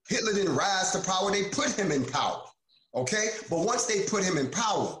 Hitler didn't rise to power, they put him in power, okay? But once they put him in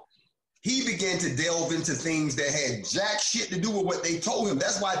power, he began to delve into things that had jack shit to do with what they told him.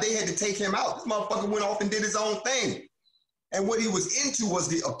 That's why they had to take him out. This motherfucker went off and did his own thing. And what he was into was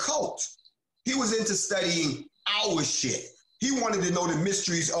the occult. He was into studying our shit. He wanted to know the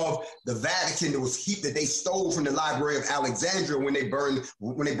mysteries of the Vatican that they stole from the Library of Alexandria when they burned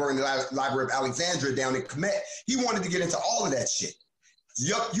the Library of Alexandria down in Kemet. He wanted to get into all of that shit.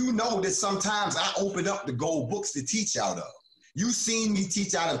 You know that sometimes I open up the gold books to teach out of. You've seen me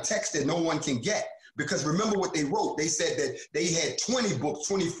teach out of text that no one can get. Because remember what they wrote. They said that they had 20 books,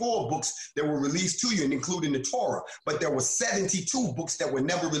 24 books that were released to you, including the Torah. But there were 72 books that were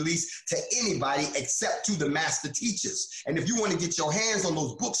never released to anybody except to the master teachers. And if you want to get your hands on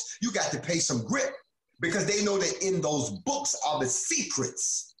those books, you got to pay some grip, because they know that in those books are the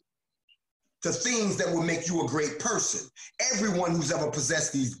secrets to things that will make you a great person. Everyone who's ever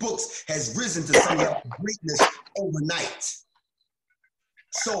possessed these books has risen to some level of greatness overnight.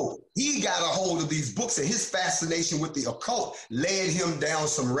 So he got a hold of these books, and his fascination with the occult led him down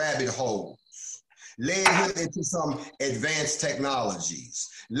some rabbit holes, led him into some advanced technologies,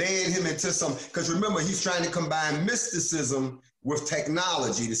 led him into some, because remember, he's trying to combine mysticism with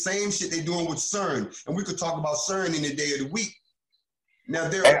technology, the same shit they're doing with CERN. And we could talk about CERN in the day of the week. Now,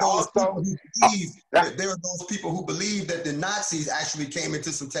 there are those people who believe that the Nazis actually came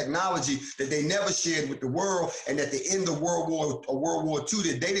into some technology that they never shared with the world, and at the end of World War II,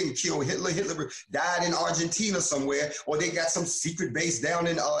 that they didn't kill Hitler. Hitler died in Argentina somewhere, or they got some secret base down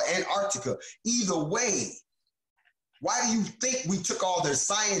in Antarctica. Either way, why do you think we took all their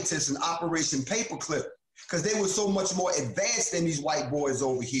scientists in Operation Paperclip? Because they were so much more advanced than these white boys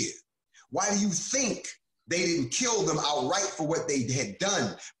over here. Why do you think they didn't kill them outright for what they had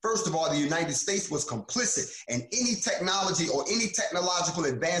done? First of all, the United States was complicit, and any technology or any technological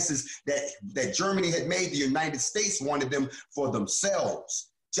advances that Germany had made, the United States wanted them for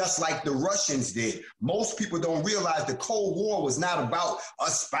themselves, just like the Russians did. Most people don't realize the Cold War was not about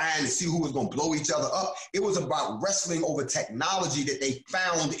us spying to see who was going to blow each other up. It was about wrestling over technology that they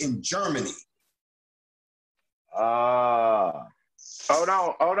found in Germany. Hold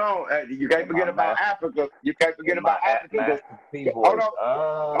on. You can't forget about Africa. You can't forget about Africa. Hold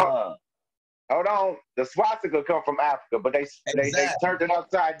on. The swastika come from Africa, but they turned it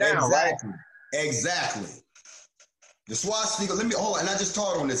upside down, right? Exactly. The swastika, hold on, and I just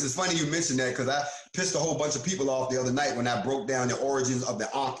taught on this. It's funny you mentioned that, because I pissed a whole bunch of people off the other night when I broke down the origins of the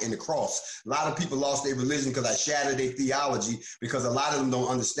Ankh and the cross. A lot of people lost their religion because I shattered their theology, because a lot of them don't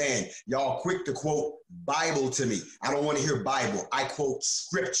understand. Y'all quick to quote Bible to me. I don't want to hear Bible. I quote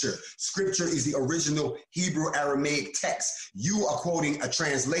scripture. Scripture is the original Hebrew Aramaic text. You are quoting a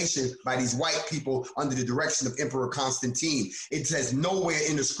translation by these white people under the direction of Emperor Constantine. It says nowhere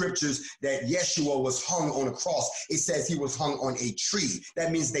in the scriptures that Yeshua was hung on a cross. It says he was hung on a tree.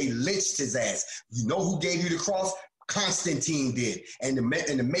 That means they lynched his ass. You know who gave you the cross? Constantine did, and the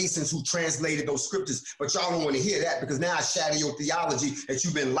Masons who translated those scriptures. But y'all don't want to hear that, because now I shatter your theology that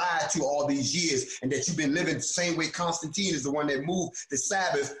you've been lied to all these years, and that you've been living the same way Constantine is the one that moved the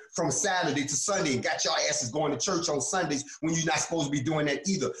Sabbath from Saturday to Sunday and got your asses going to church on Sundays when you're not supposed to be doing that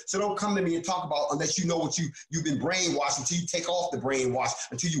either. So don't come to me and talk about, unless you know what you've been brainwashed, until you take off the brainwash,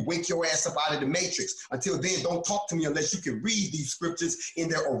 until you wake your ass up out of the matrix. Until then, don't talk to me unless you can read these scriptures in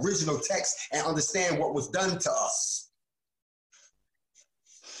their original text and understand what was done to us.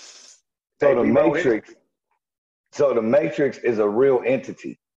 So the Matrix, So the Matrix is a real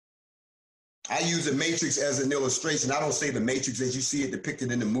entity. I use the Matrix as an illustration. I don't say the Matrix as you see it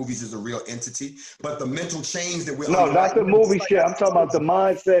depicted in the movies is a real entity, but the mental change that we're No, not the movie shit. I'm talking about the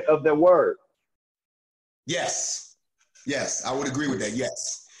mindset of the word. Yes. Yes, I would agree with that.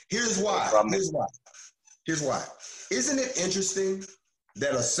 Yes. Here's why. Here's why. Isn't it interesting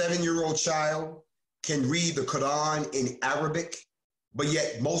that a 7-year-old child can read the Quran in Arabic, but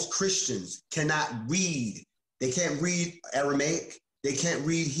yet most Christians cannot read. They can't read Aramaic, they can't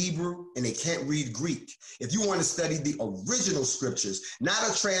read Hebrew, and they can't read Greek. If you want to study the original scriptures, not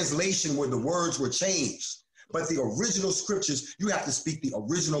a translation where the words were changed, but the original scriptures, you have to speak the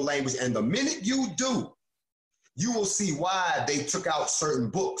original language. And the minute you do, you will see why they took out certain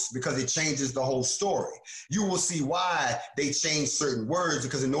books, because it changes the whole story. You will see why they changed certain words,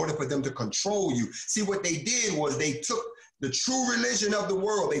 because in order for them to control you, see what they did was they took the true religion of the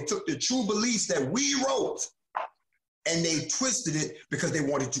world, they took the true beliefs that we wrote, and they twisted it because they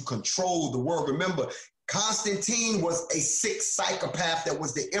wanted to control the world. Remember, Constantine was a sick psychopath that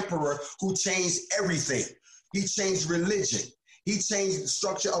was the emperor who changed everything. He changed religion. He changed the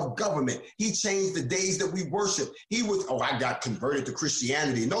structure of government. He changed the days that we worship. He was, I got converted to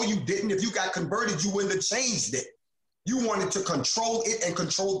Christianity. No, you didn't. If you got converted, you wouldn't have changed it. You wanted to control it and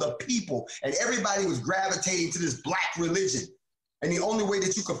control the people. And everybody was gravitating to this black religion. And the only way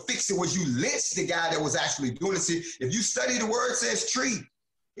that you could fix it was you lynched the guy that was actually doing it. See, if you study the word, it says tree.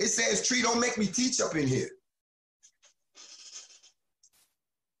 It says tree. Don't make me teach up in here.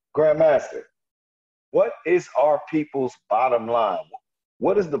 Grandmaster, what is our people's bottom line?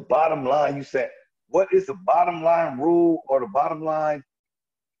 What is the bottom line? You said, what is the bottom line rule or the bottom line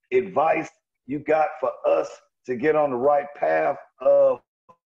advice you got for us to get on the right path of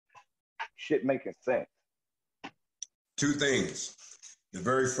shit making sense? Two things. The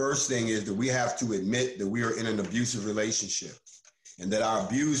very first thing is that we have to admit that we are in an abusive relationship and that our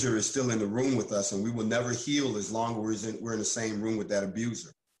abuser is still in the room with us, and we will never heal as long as we're in the same room with that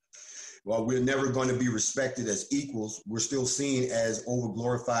abuser. While we're never going to be respected as equals, we're still seen as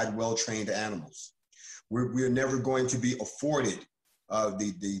overglorified, well-trained animals. We're never going to be afforded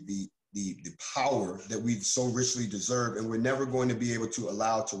the power that we've so richly deserved, and we're never going to be able to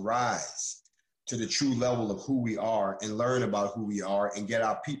allow to rise to the true level of who we are and learn about who we are and get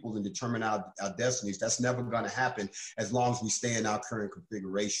our people and determine our destinies. That's never going to happen as long as we stay in our current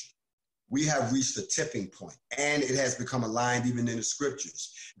configuration. We have reached a tipping point, and it has become aligned even in the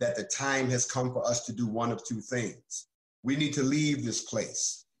scriptures that the time has come for us to do one of two things. We need to leave this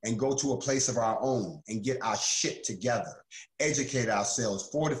place and go to a place of our own and get our shit together, educate ourselves,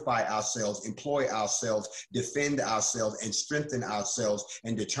 fortify ourselves, employ ourselves, defend ourselves, and strengthen ourselves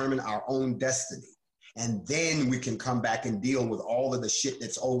and determine our own destiny. And then we can come back and deal with all of the shit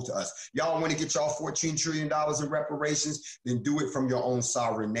that's owed to us. Y'all want to get y'all $14 trillion in reparations? Then do it from your own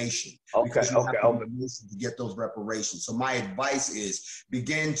sovereign nation. Okay. To get those reparations. So my advice is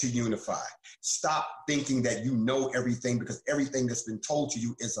begin to unify. Stop thinking that you know everything, because everything that's been told to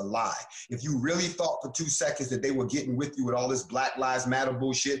you is a lie. If you really thought for 2 seconds that they were getting with you with all this Black Lives Matter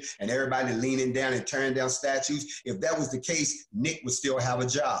bullshit and everybody leaning down and tearing down statues, if that was the case, Nick would still have a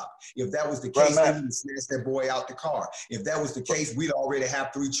job. If that was the case, they would snatch that boy out the car. If that was the case, we'd already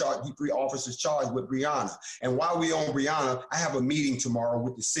have three officers charged with Breonna. And while we on Breonna, I have a meeting tomorrow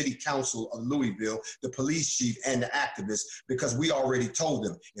with the city council of Louisville, the police chief, and the activists, because we already told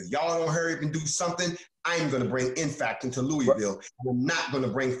them, if y'all don't hurry up and do something, I'm going to bring INFACT into Louisville. I'm not going to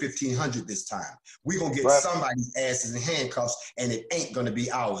bring 1,500 this time. We're going to get somebody's asses in handcuffs, and it ain't going to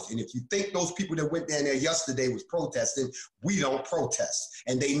be ours. And if you think those people that went down there yesterday was protesting, we don't protest,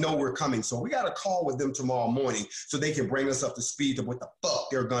 and they know we're coming. So we got a call with them tomorrow morning so they can bring us up to speed of what the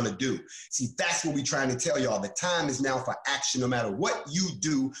fuck they're going to do. See, that's what we're trying to tell y'all. The time is now for action, no matter what you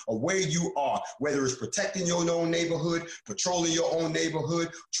do or where you are, whether it's protecting your own neighborhood, patrolling your own neighborhood,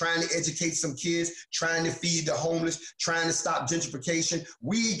 trying to educate some kids, trying to feed the homeless, trying to stop gentrification.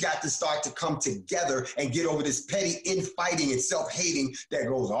 We got to start to come together and get over this petty infighting and self-hating that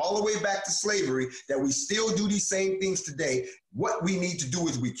goes all the way back to slavery, that we still do these same things today. What we need to do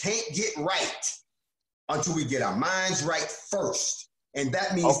is we can't get right until we get our minds right first. And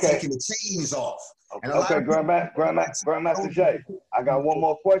that means taking the chains off. And Grandmaster Jay, I got one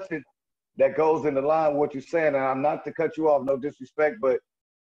more question that goes in the line with what you're saying, and I'm not to cut you off, no disrespect, but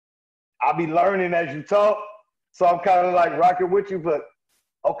I'll be learning as you talk, so I'm kind of like rocking with you. But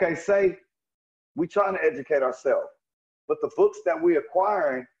okay, say we trying to educate ourselves, but the books that we're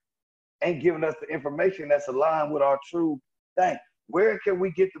acquiring ain't giving us the information that's aligned with our true thing. Where can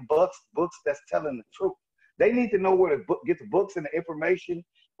we get the books that's telling the truth? They need to know where to get the books and the information,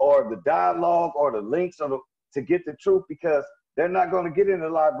 or the dialogue, or the links, or to get the truth because they're not going to get in the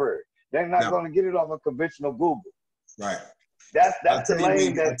library. They're not going to get it off of conventional Google. Right. That's the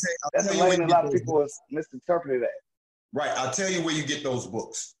lane that's the lane a lot of people have misinterpreted that. Right. I'll tell you where you get those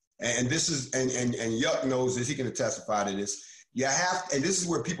books. And this is and Yuck knows this, he can testify to this. You have, and this is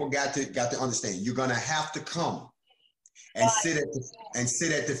where people got to understand, you're gonna have to come and sit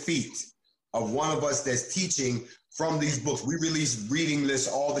at the feet of one of us that's teaching from these books. We release reading lists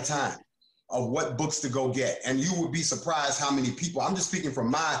all the time of what books to go get. And you would be surprised how many people, I'm just speaking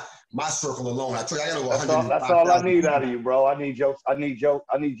from my circle alone. I tell you, I got over 100. That's all I need out of you, bro. I need your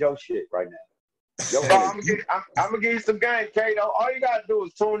shit right now. I'm gonna give you some game, Kato. All you gotta do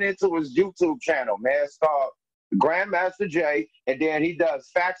is tune into his YouTube channel, man. It's called Grandmaster Jay, and then he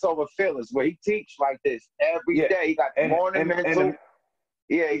does Facts Over Feelings, where he teach like this every day. He got the morning mental.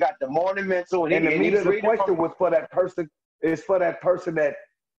 He got the morning mental, and the meat of the question was for that person. It's for that person that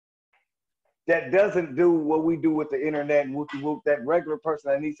doesn't do what we do with the internet and whoop. That regular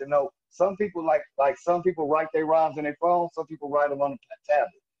person that needs to know. Some people like some people write their rhymes in their phone. Some people write them on a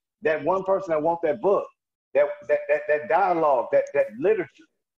tablet. That one person that wants that book, that dialogue, that literature.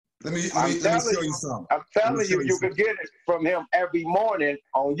 Let me show you something. I'm telling you, you can get it from him every morning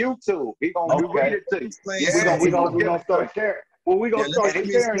on YouTube. He gonna read it to you. We're gonna start sharing. Well, we're gonna start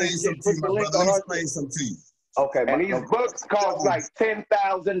sharing. Let me explain something to you. Okay, and these books cost like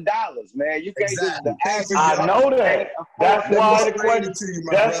 $10,000, man. You can't just the average. I know that. That's why the question.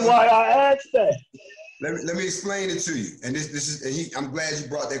 That's why I asked that. Let me explain it to you. And this is, I'm glad you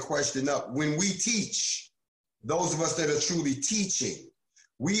brought that question up. When we teach, those of us that are truly teaching,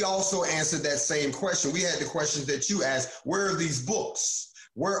 we also answered that same question. We had the questions that you asked. Where are these books?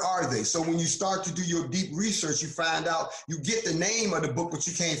 Where are they? So when you start to do your deep research, you find out, you get the name of the book, but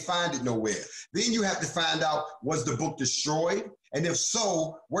you can't find it nowhere. Then you have to find out, was the book destroyed? And if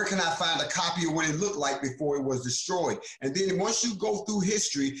so, where can I find a copy of what it looked like before it was destroyed? And then once you go through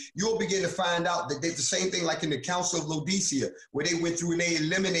history, you'll begin to find out that they the same thing like in the Council of Laodicea, where they went through and they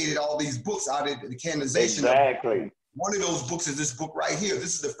eliminated all these books out of the canonization. Exactly. One of those books is this book right here.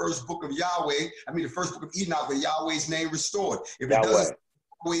 This is the first book of Yahweh. The first book of Enoch, with Yahweh's name restored. If it doesn't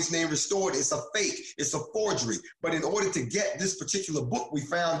Yahweh's name restored, it's a fake, it's a forgery. But in order to get this particular book, we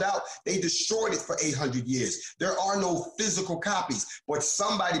found out they destroyed it for 800 years. There are no physical copies, but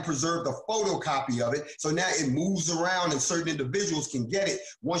somebody preserved a photocopy of it. So now it moves around and certain individuals can get it.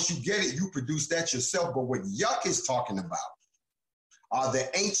 Once you get it, you produce that yourself. But what Yuck is talking about are the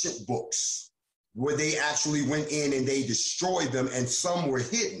ancient books where they actually went in and they destroyed them, and some were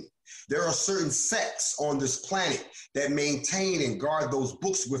hidden. There are certain sects on this planet that maintain and guard those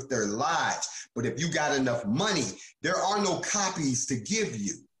books with their lives. But if you got enough money, there are no copies to give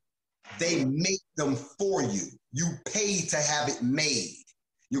you. They make them for you. You pay to have it made.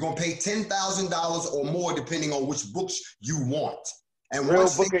 You're going to pay $10,000 or more depending on which books you want. And Real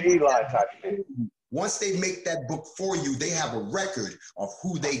Book of Eli type thing. Once they make that book for you, they have a record of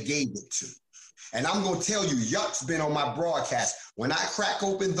who they gave it to. And I'm going to tell you, Yuck's been on my broadcast. When I crack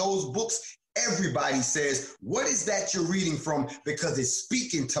open those books, everybody says, what is that you're reading from? Because it's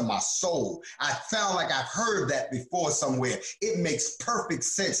speaking to my soul. I found like I've heard that before somewhere. It makes perfect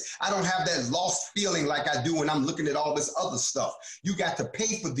sense. I don't have that lost feeling like I do when I'm looking at all this other stuff. You got to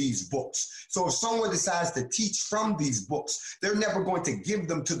pay for these books. So if someone decides to teach from these books, they're never going to give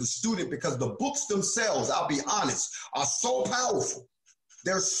them to the student because the books themselves, I'll be honest, are so powerful.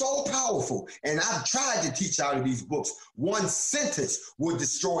 They're so powerful. And I've tried to teach out of these books. One sentence will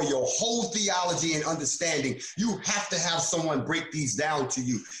destroy your whole theology and understanding. You have to have someone break these down to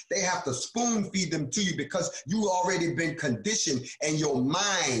you. They have to spoon feed them to you because you already been conditioned and your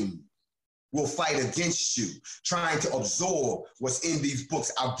mind will fight against you, trying to absorb what's in these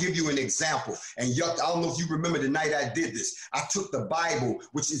books. I'll give you an example. And Yuck, I don't know if you remember the night I did this. I took the Bible,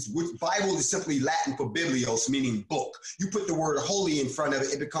 which Bible is simply Latin for biblios, meaning book. You put the word holy in front of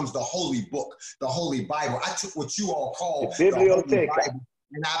it, it becomes the holy book, the holy Bible. I took what you all call the holy Bible,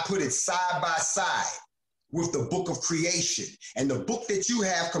 and I put it side by side with the book of creation. And the book that you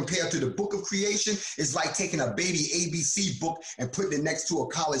have compared to the book of creation is like taking a baby ABC book and putting it next to a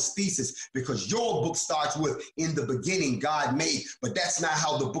college thesis, because your book starts with, in the beginning, God made, but that's not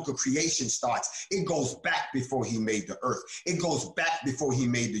how the book of creation starts. It goes back before he made the earth. It goes back before he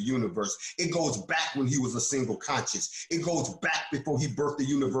made the universe. It goes back when he was a single conscious. It goes back before he birthed the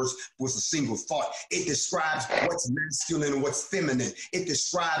universe with a single thought. It describes what's masculine and what's feminine. It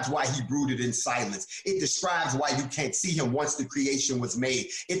describes why he brooded in silence. It describes describes why you can't see him once the creation was made.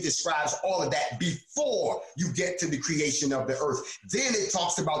 It describes all of that before you get to the creation of the earth. Then it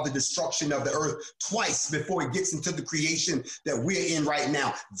talks about the destruction of the earth twice before it gets into the creation that we're in right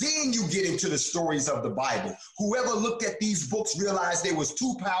now. Then you get into the stories of the Bible. Whoever looked at these books realized they was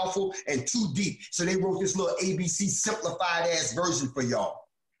too powerful and too deep. So they wrote this little ABC simplified ass version for y'all.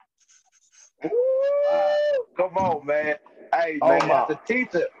 Come on, man. Hey, man, that's a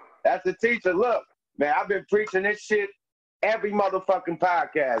teacher. That's a teacher. Look, man, I've been preaching this shit every motherfucking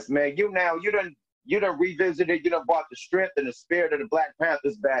podcast, man. You done revisited, you done brought the strength and the spirit of the Black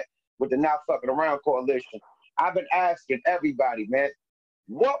Panthers back with the Not Fucking Around Coalition. I've been asking everybody, man,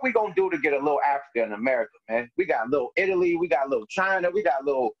 what we gonna do to get a little Africa in America, man? We got a little Italy, we got a little China, we got a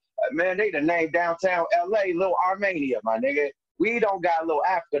little, man, they done named downtown LA, little Armenia, my nigga. We don't got a little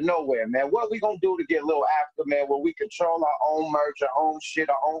Africa nowhere, man. What we gonna do to get a little Africa, man, where we control our own merch, our own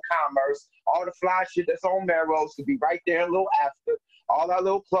shit, our own commerce, all the fly shit that's on Melrose could be right there in little Africa. All our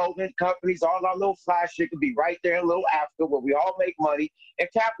little clothing companies, all our little fly shit could be right there in little Africa where we all make money and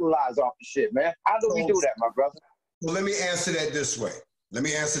capitalize off the shit, man. How do we do that, my brother? Well, let me answer that this way.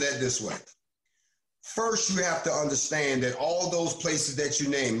 First, you have to understand that all those places that you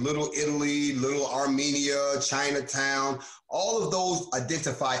named, Little Italy, Little Armenia, Chinatown, all of those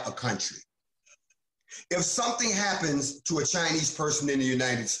identify a country. If something happens to a Chinese person in the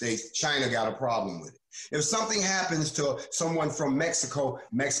United States, China got a problem with it. If something happens to someone from Mexico,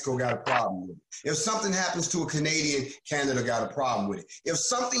 Mexico got a problem with it. If something happens to a Canadian, Canada got a problem with it. If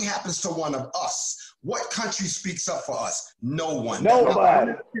something happens to one of us, what country speaks up for us? No one.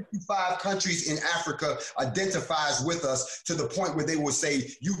 Nobody. 55 countries in Africa identifies with us to the point where they will say,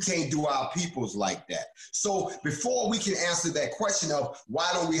 you can't do our peoples like that. So before we can answer that question of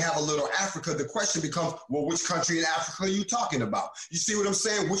why don't we have a little Africa, the question becomes, well, which country in Africa are you talking about? You see what I'm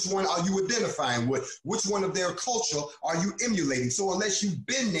saying? Which one are you identifying with? Which one of their culture are you emulating? So unless you've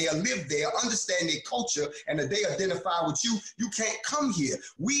been there, lived there, understand their culture, and that they identify with you, you can't come here.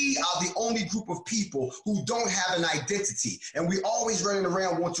 We are the only group of people who don't have an identity, and we always running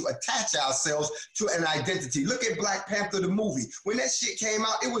around want to attach ourselves to an identity. Look at Black Panther, the movie. When that shit came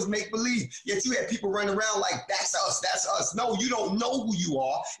out, it was make-believe, yet you had people running around like, that's us. No, you don't know who you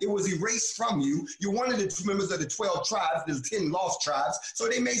are. It was erased from you. You're one of the members of the 12 tribes, the 10 lost tribes, so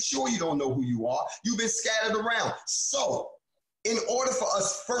they made sure you don't know who you are. You've been scattered around. So in order for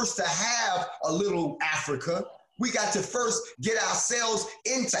us first to have a little Africa, we got to first get ourselves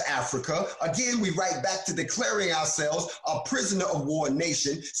into Africa. Again, we right back to declaring ourselves a prisoner of war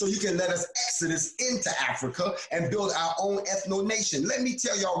nation so you can let us exodus into Africa and build our own ethno-nation. Let me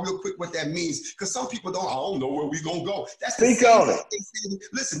tell y'all real quick what that means, because some people I don't know where we gonna go. That's the Speak on it.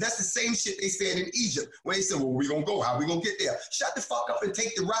 Listen, that's the same shit they said in Egypt when they said, well, where we gonna go? How we gonna get there? Shut the fuck up and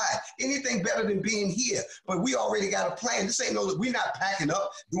take the ride. Anything better than being here. But we already got a plan. This ain't we're not packing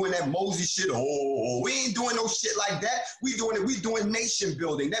up, doing that Moses shit. We ain't doing no shit like that. We doing nation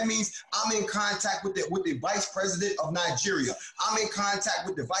building. That means I'm in contact with the vice president of Nigeria. I'm in contact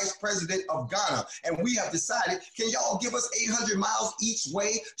with the vice president of Ghana. And we have decided, can y'all give us 800 miles each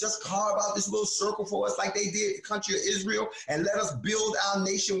way? Just carve out this little circle for us like they did the country of Israel and let us build our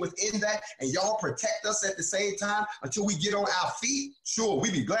nation within that, and y'all protect us at the same time until we get on our feet? Sure,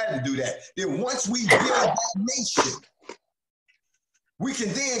 we'd be glad to do that. Then once we build that nation, we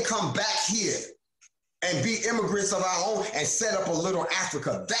can then come back here and be immigrants of our own and set up a little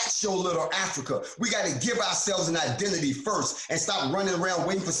Africa. That's your little Africa. We got to give ourselves an identity first and stop running around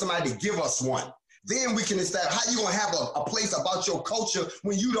waiting for somebody to give us one. Then we can establish how you going to have a place about your culture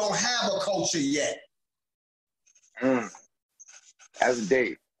when you don't have a culture yet. That's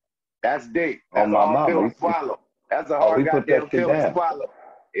deep. That's deep. Oh, That's a hard pill to swallow. That's a hard goddamn pill to swallow.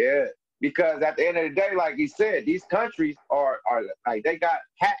 Yeah. Because at the end of the day, like you said, these countries are like, they got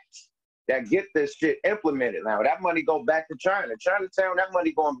hacks that get this shit implemented. Now that money go back to China. Chinatown, that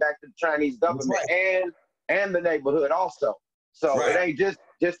money going back to the Chinese government and the neighborhood also. So it ain't just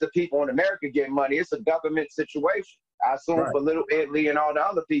the people in America getting money. It's a government situation. I assume for Little Italy and all the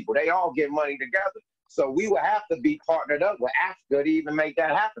other people, they all get money together. So we would have to be partnered up with Africa to even make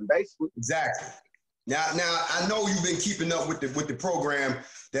that happen, basically. Exactly. Now I know you've been keeping up with the program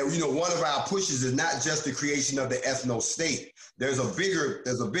that, one of our pushes is not just the creation of the ethno state. There's a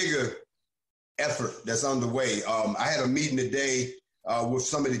bigger effort that's underway. I had a meeting today with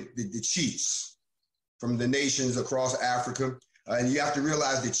some of the chiefs from the nations across Africa. And you have to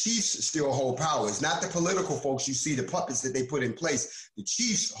realize the chiefs still hold power. It's not the political folks you see, the puppets that they put in place. The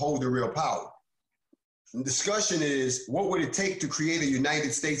chiefs hold the real power. The discussion is, what would it take to create a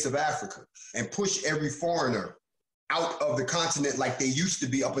United States of Africa and push every foreigner out of the continent like they used to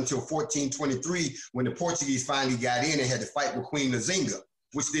be up until 1423 when the Portuguese finally got in and had to fight with Queen Nzinga,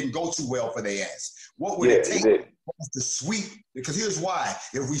 which didn't go too well for their ass. What would it take for us to sweep? Because here's why.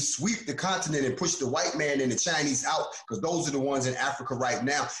 If we sweep the continent and push the white man and the Chinese out, because those are the ones in Africa right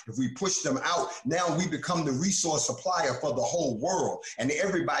now, if we push them out, now we become the resource supplier for the whole world. And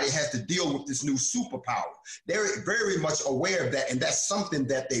everybody has to deal with this new superpower. They're very much aware of that, and that's something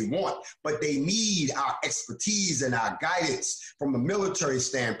that they want. But they need our expertise and our guidance from a military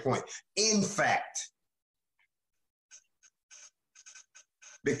standpoint. In fact,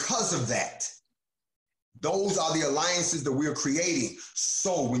 because of that, those are the alliances that we're creating.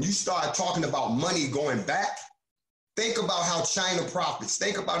 So when you start talking about money going back, think about how China profits.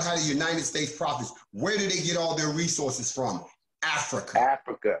 Think about how the United States profits. Where do they get all their resources from? Africa.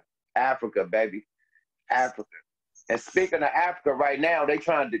 Africa, baby. Africa. And speaking of Africa right now, they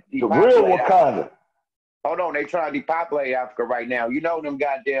trying to depopulate the real Wakanda. Hold on, they trying to depopulate Africa right now. You know them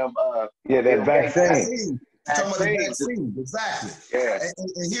goddamn that vaccine. Talking about the vaccine, exactly. Yeah.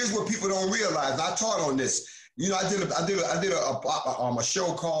 And here's what people don't realize. I taught on this. You know, I did a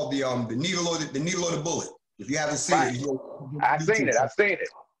show called the Needle or the Bullet. If you haven't seen it, I've seen it.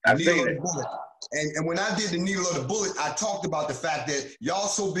 And when I did the Needle or the Bullet, I talked about the fact that y'all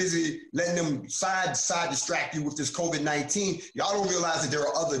so busy letting them side distract you with this COVID-19, y'all don't realize that there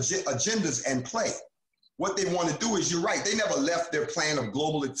are other agendas in play. What they want to do is, you're right, they never left their plan of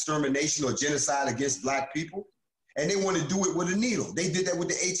global extermination or genocide against Black people. And they want to do it with a needle. They did that with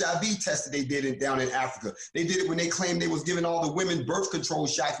the HIV test that they did down in Africa. They did it when they claimed they was giving all the women birth control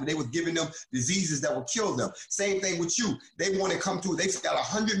shots, but they was giving them diseases that would kill them. Same thing with you. They want to come to it. They've got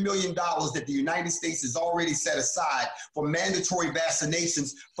 $100 million that the United States has already set aside for mandatory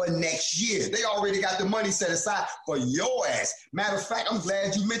vaccinations for next year. They already got the money set aside for your ass. Matter of fact, I'm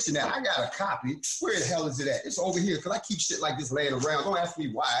glad you mentioned that. I got a copy. Where the hell is it at? It's over here, because I keep shit like this laying around. Don't ask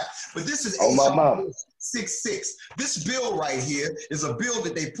me why. But this is my mom. 66. This bill right here is a bill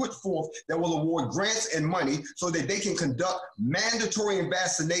that they put forth that will award grants and money so that they can conduct mandatory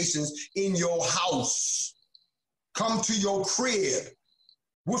vaccinations in your house. Come to your crib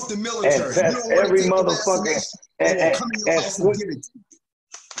with the military. And test every motherfucker. And come to your house and give it to you.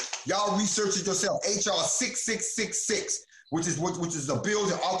 Y'all research it yourself. HR 6666. Which is a bill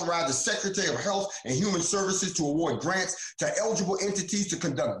to authorize the Secretary of Health and Human Services to award grants to eligible entities to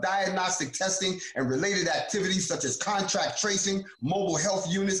conduct diagnostic testing and related activities such as contract tracing, mobile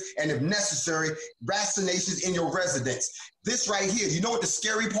health units, and if necessary, vaccinations in your residence. This right here, you know what the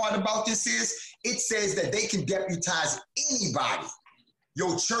scary part about this is? It says that they can deputize anybody.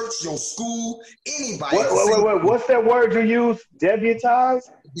 Your church, your school, anybody. Wait. What's that word you use? Deputize?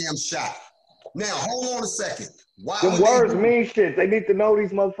 Damn shot. Now, hold on a second. The words mean shit. They need to know these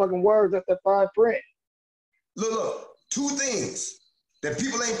motherfucking words. That's the fine print. Look, two things that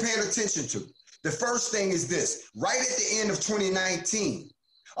people ain't paying attention to. The first thing is this. Right at the end of 2019,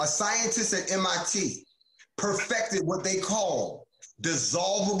 a scientist at MIT perfected what they call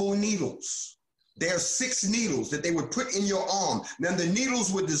dissolvable needles. There are 6 needles that they would put in your arm. Now, the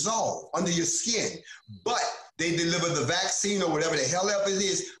needles would dissolve under your skin, but they deliver the vaccine or whatever the hell ever it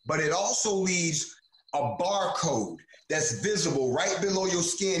is, but it also leaves a barcode that's visible right below your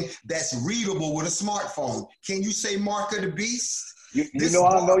skin that's readable with a smartphone. Can you say Mark of the Beast? You know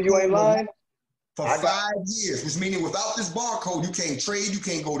I know you ain't lying? For 5 years, which meaning without this barcode, you can't trade, you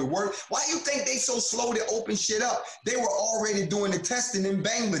can't go to work. Why you think they so slow to open shit up? They were already doing the testing in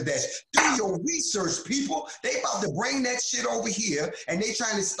Bangladesh. Do your research, people. They about to bring that shit over here, and they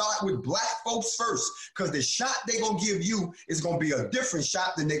trying to start with Black folks first, because the shot they gonna give you is gonna be a different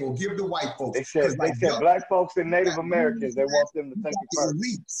shot than they gonna give the white folks. They said Black folks and Native Americans, they want them to take it first.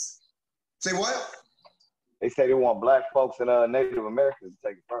 Elites. Say what? They say they want Black folks and Native Americans to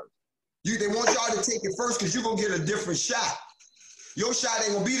take it first. They want y'all to take it first because you're going to get a different shot. Your shot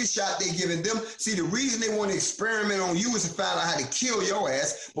ain't going to be the shot they giving them. See, the reason they want to experiment on you is to find out how to kill your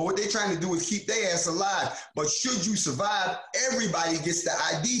ass. But what they're trying to do is keep their ass alive. But should you survive, everybody gets the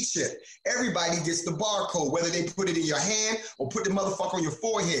ID chip. Everybody gets the barcode, whether they put it in your hand or put the motherfucker on your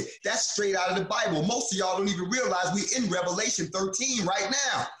forehead. That's straight out of the Bible. Most of y'all don't even realize we in Revelation 13 right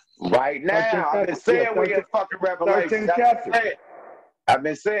now. Right now. I've been saying we in fucking Revelation. 13 chapters. I've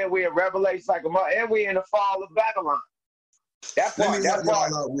been saying we're in Revelation like a month, and we're in the fall of Babylon. That part, Let me help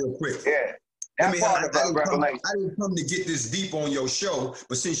y'all out real quick. Yeah. That part of Revelation. I didn't come to get this deep on your show,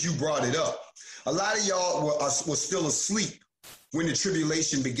 but since you brought it up, a lot of y'all were still asleep when the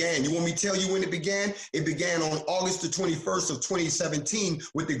tribulation began. You want me to tell you when it began? It began on August the 21st of 2017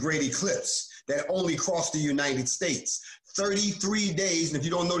 with the Great Eclipse that only crossed the United States. 33 days, and if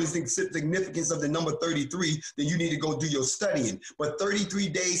you don't know the significance of the number 33, then you need to go do your studying. But 33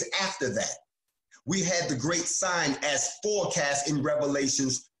 days after that, we had the great sign as forecast in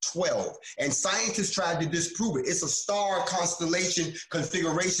Revelations 12. And scientists tried to disprove it. It's a star constellation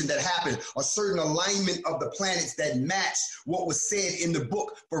configuration that happened, a certain alignment of the planets that matched what was said in the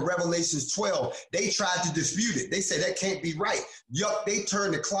book for Revelations 12. They tried to dispute it. They said that can't be right. Yup, they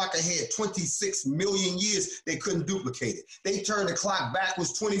turned the clock ahead 26 million years. They couldn't duplicate it. They turned the clock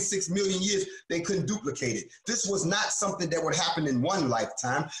backwards 26 million years. They couldn't duplicate it. This was not something that would happen in one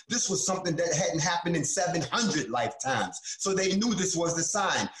lifetime. This was something that hadn't happened in 700 lifetimes. So they knew this was the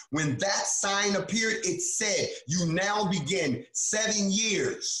sign. When that sign appeared, it said, you now begin 7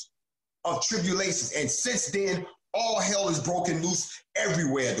 years of tribulations. And since then, all hell is broken loose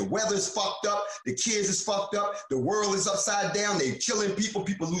everywhere. The weather's fucked up. The kids is fucked up. The world is upside down. They killing people.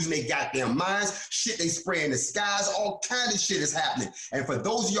 People losing their goddamn minds. Shit they spray in the skies. All kind of shit is happening. And for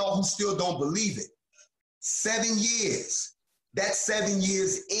those of y'all who still don't believe it, 7 years, that 7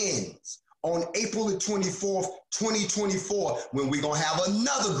 years ends on April the 24th, 2024, when we're going to have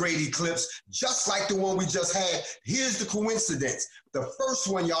another great eclipse, just like the one we just had. Here's the coincidence. The first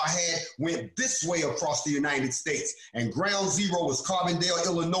one y'all had went this way across the United States, and ground zero was Carbondale,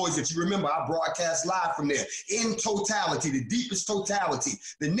 Illinois. If you remember, I broadcast live from there. In totality, the deepest totality.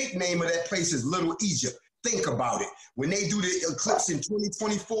 The nickname of that place is Little Egypt. Think about it. When they do the eclipse in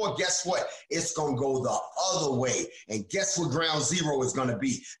 2024, guess what? It's going to go the other way. And guess what ground zero is going to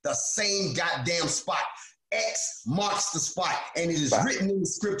be? The same goddamn spot. X marks the spot, and it is written in the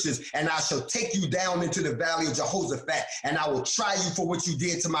scriptures, and I shall take you down into the valley of Jehoshaphat, and I will try you for what you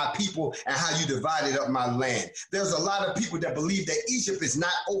did to my people and how you divided up my land. There's a lot of people that believe that Egypt is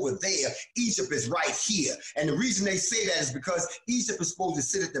not over there. Egypt is right here. And the reason they say that is because Egypt is supposed to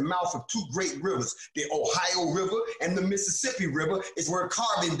sit at the mouth of two great rivers. The Ohio River and the Mississippi River is where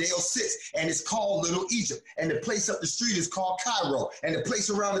Carbondale sits, and it's called Little Egypt. And the place up the street is called Cairo, and the place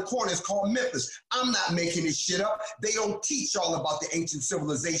around the corner is called Memphis. I'm not making this shit up. They don't teach all about the ancient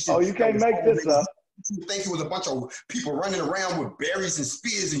civilization. Oh, you can't make this up. You think it was a bunch of people running around with berries and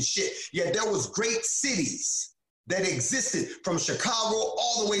spears and shit. Yeah, there was great cities that existed from Chicago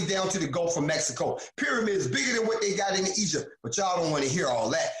all the way down to the Gulf of Mexico. Pyramids bigger than what they got in Egypt, but y'all don't want to hear all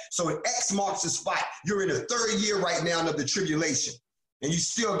that. So X marks the spot. You're in the third year right now of the tribulation, and you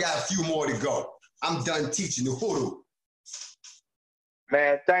still got a few more to go. I'm done teaching the hoodoo.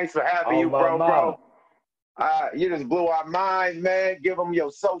 Man, thanks for having you, bro. You just blew our mind, man. Give them your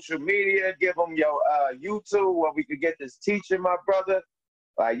social media, give them your YouTube where we could get this teaching, my brother.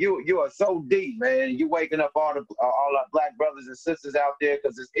 You are so deep, man. You waking up all our black brothers and sisters out there,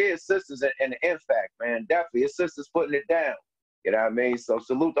 because it is sisters in fact, man. Definitely, it's sisters putting it down. You know what I mean? So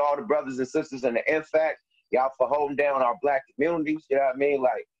salute to all the brothers and sisters in the fact. Y'all for holding down our black communities. You know what I mean?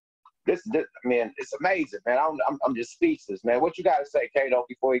 Like this man, it's amazing, man. I'm just speechless, man. What you got to say, Kato,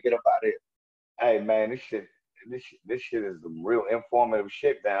 before you get up out of here? Hey man, this shit is some real informative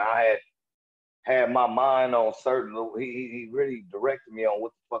shit, man. I had my mind on certain. He really directed me on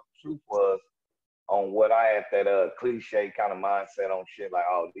what the fuck the truth was on what I had that cliche kind of mindset on shit like,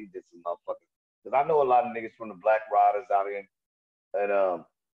 oh, these just some motherfuckers. Because I know a lot of niggas from the Black Riders out in the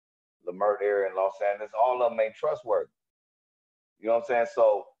Mert area in Los Angeles. All of them ain't trustworthy. You know what I'm saying?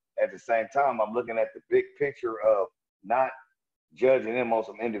 So at the same time, I'm looking at the big picture of not judging them on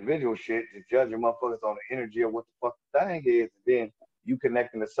some individual shit, just judging motherfuckers on the energy of what the fuck the thing is, and then you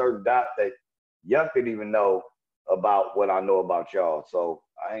connecting a certain dot that y'all didn't even know about what I know about y'all. So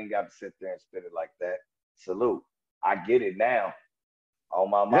I ain't got to sit there and spit it like that. Salute. I get it now on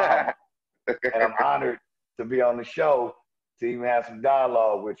my mind. And I'm honored to be on the show to even have some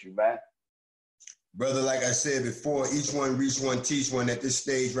dialogue with you, man. Brother, like I said before, each one reach one, teach one at this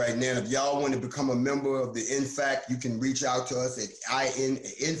stage right now. If y'all want to become a member of the InFact, you can reach out to us at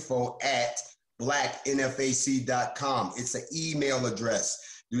info@blacknfac.com. It's an email address.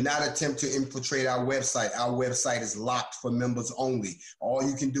 Do not attempt to infiltrate our website. Our website is locked for members only. All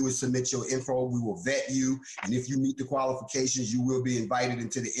you can do is submit your info. We will vet you. And if you meet the qualifications, you will be invited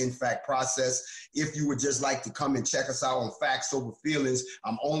into the InFact process. If you would just like to come and check us out on Facts Over Feelings,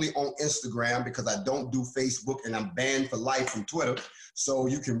 I'm only on Instagram because I don't do Facebook, and I'm banned for life from Twitter. So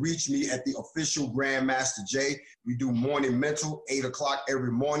you can reach me at the official Grandmaster Jay. We do morning mental, 8 o'clock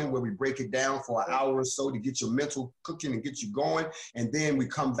every morning, where we break it down for an hour or so to get your mental cooking and get you going. And then we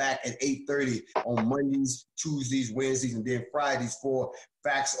come back at 8:30 on Mondays, Tuesdays, Wednesdays, and then Fridays for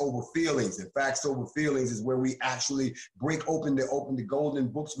Facts Over Feelings. And Facts Over Feelings is where we actually break open the golden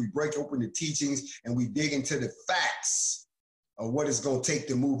books. We break open the teachings, and we dig into the facts what it's going to take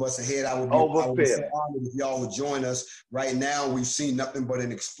to move us ahead. I would be so honored if y'all would join us. Right now, we've seen nothing but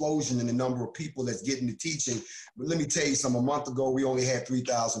an explosion in the number of people that's getting to teaching. But let me tell you something, a month ago, we only had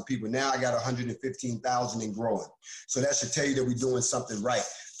 3,000 people. Now I got 115,000 and growing. So that should tell you that we're doing something right.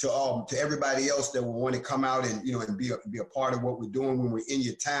 To everybody else that will want to come out and, you know, and be a part of what we're doing when we're in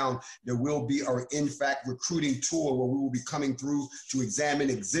your town, there will be our In Fact recruiting tour where we will be coming through to examine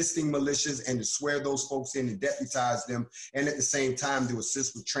existing militias and to swear those folks in and deputize them, and at the same time to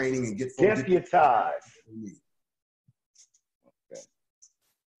assist with training and get folks. Deputize. Okay.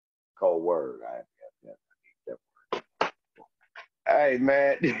 Cold word. Hey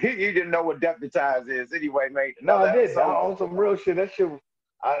man, you didn't know what deputize is anyway, mate. No, I did. On some real shit. That shit was.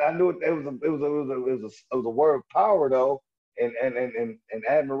 I knew it was a word of power though, and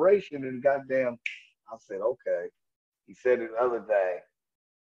admiration, and goddamn, I said okay. He said it the other day.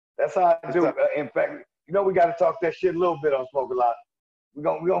 That's how I do. In fact, you know we got to talk that shit a little bit on Smoke a Lot.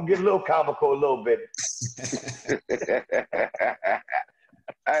 We're gonna get a little comical a little bit.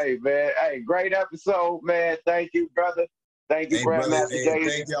 Hey man, hey, great episode, man. Thank you, brother. Thank you, Grandmaster Jay.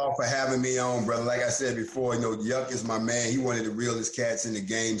 Thank y'all for having me on, brother. Like I said before, you know, Yuck is my man. He one of the realest cats in the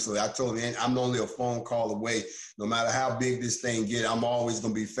game. So I told him I'm only a phone call away. No matter how big this thing get, I'm always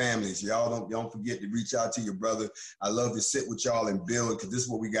gonna be family. So y'all don't forget to reach out to your brother. I love to sit with y'all and build because this is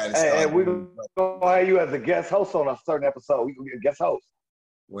what we got to start. Hey, we're gonna have you as a guest host on a certain episode. We can get a guest host.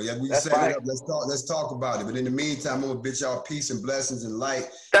 Well, yeah, we can set it up. Let's talk about it. But in the meantime, I'm gonna bid y'all peace and blessings and light.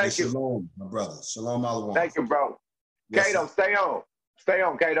 Thank you. Shalom, my brother. Shalom alaikum. Thank you, bro. Yes, Kato, stay on. Stay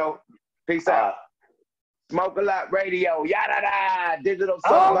on, Kato. Peace out. Smoke a Lot Radio. Yada da. Digital.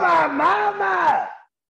 Oh, my mama.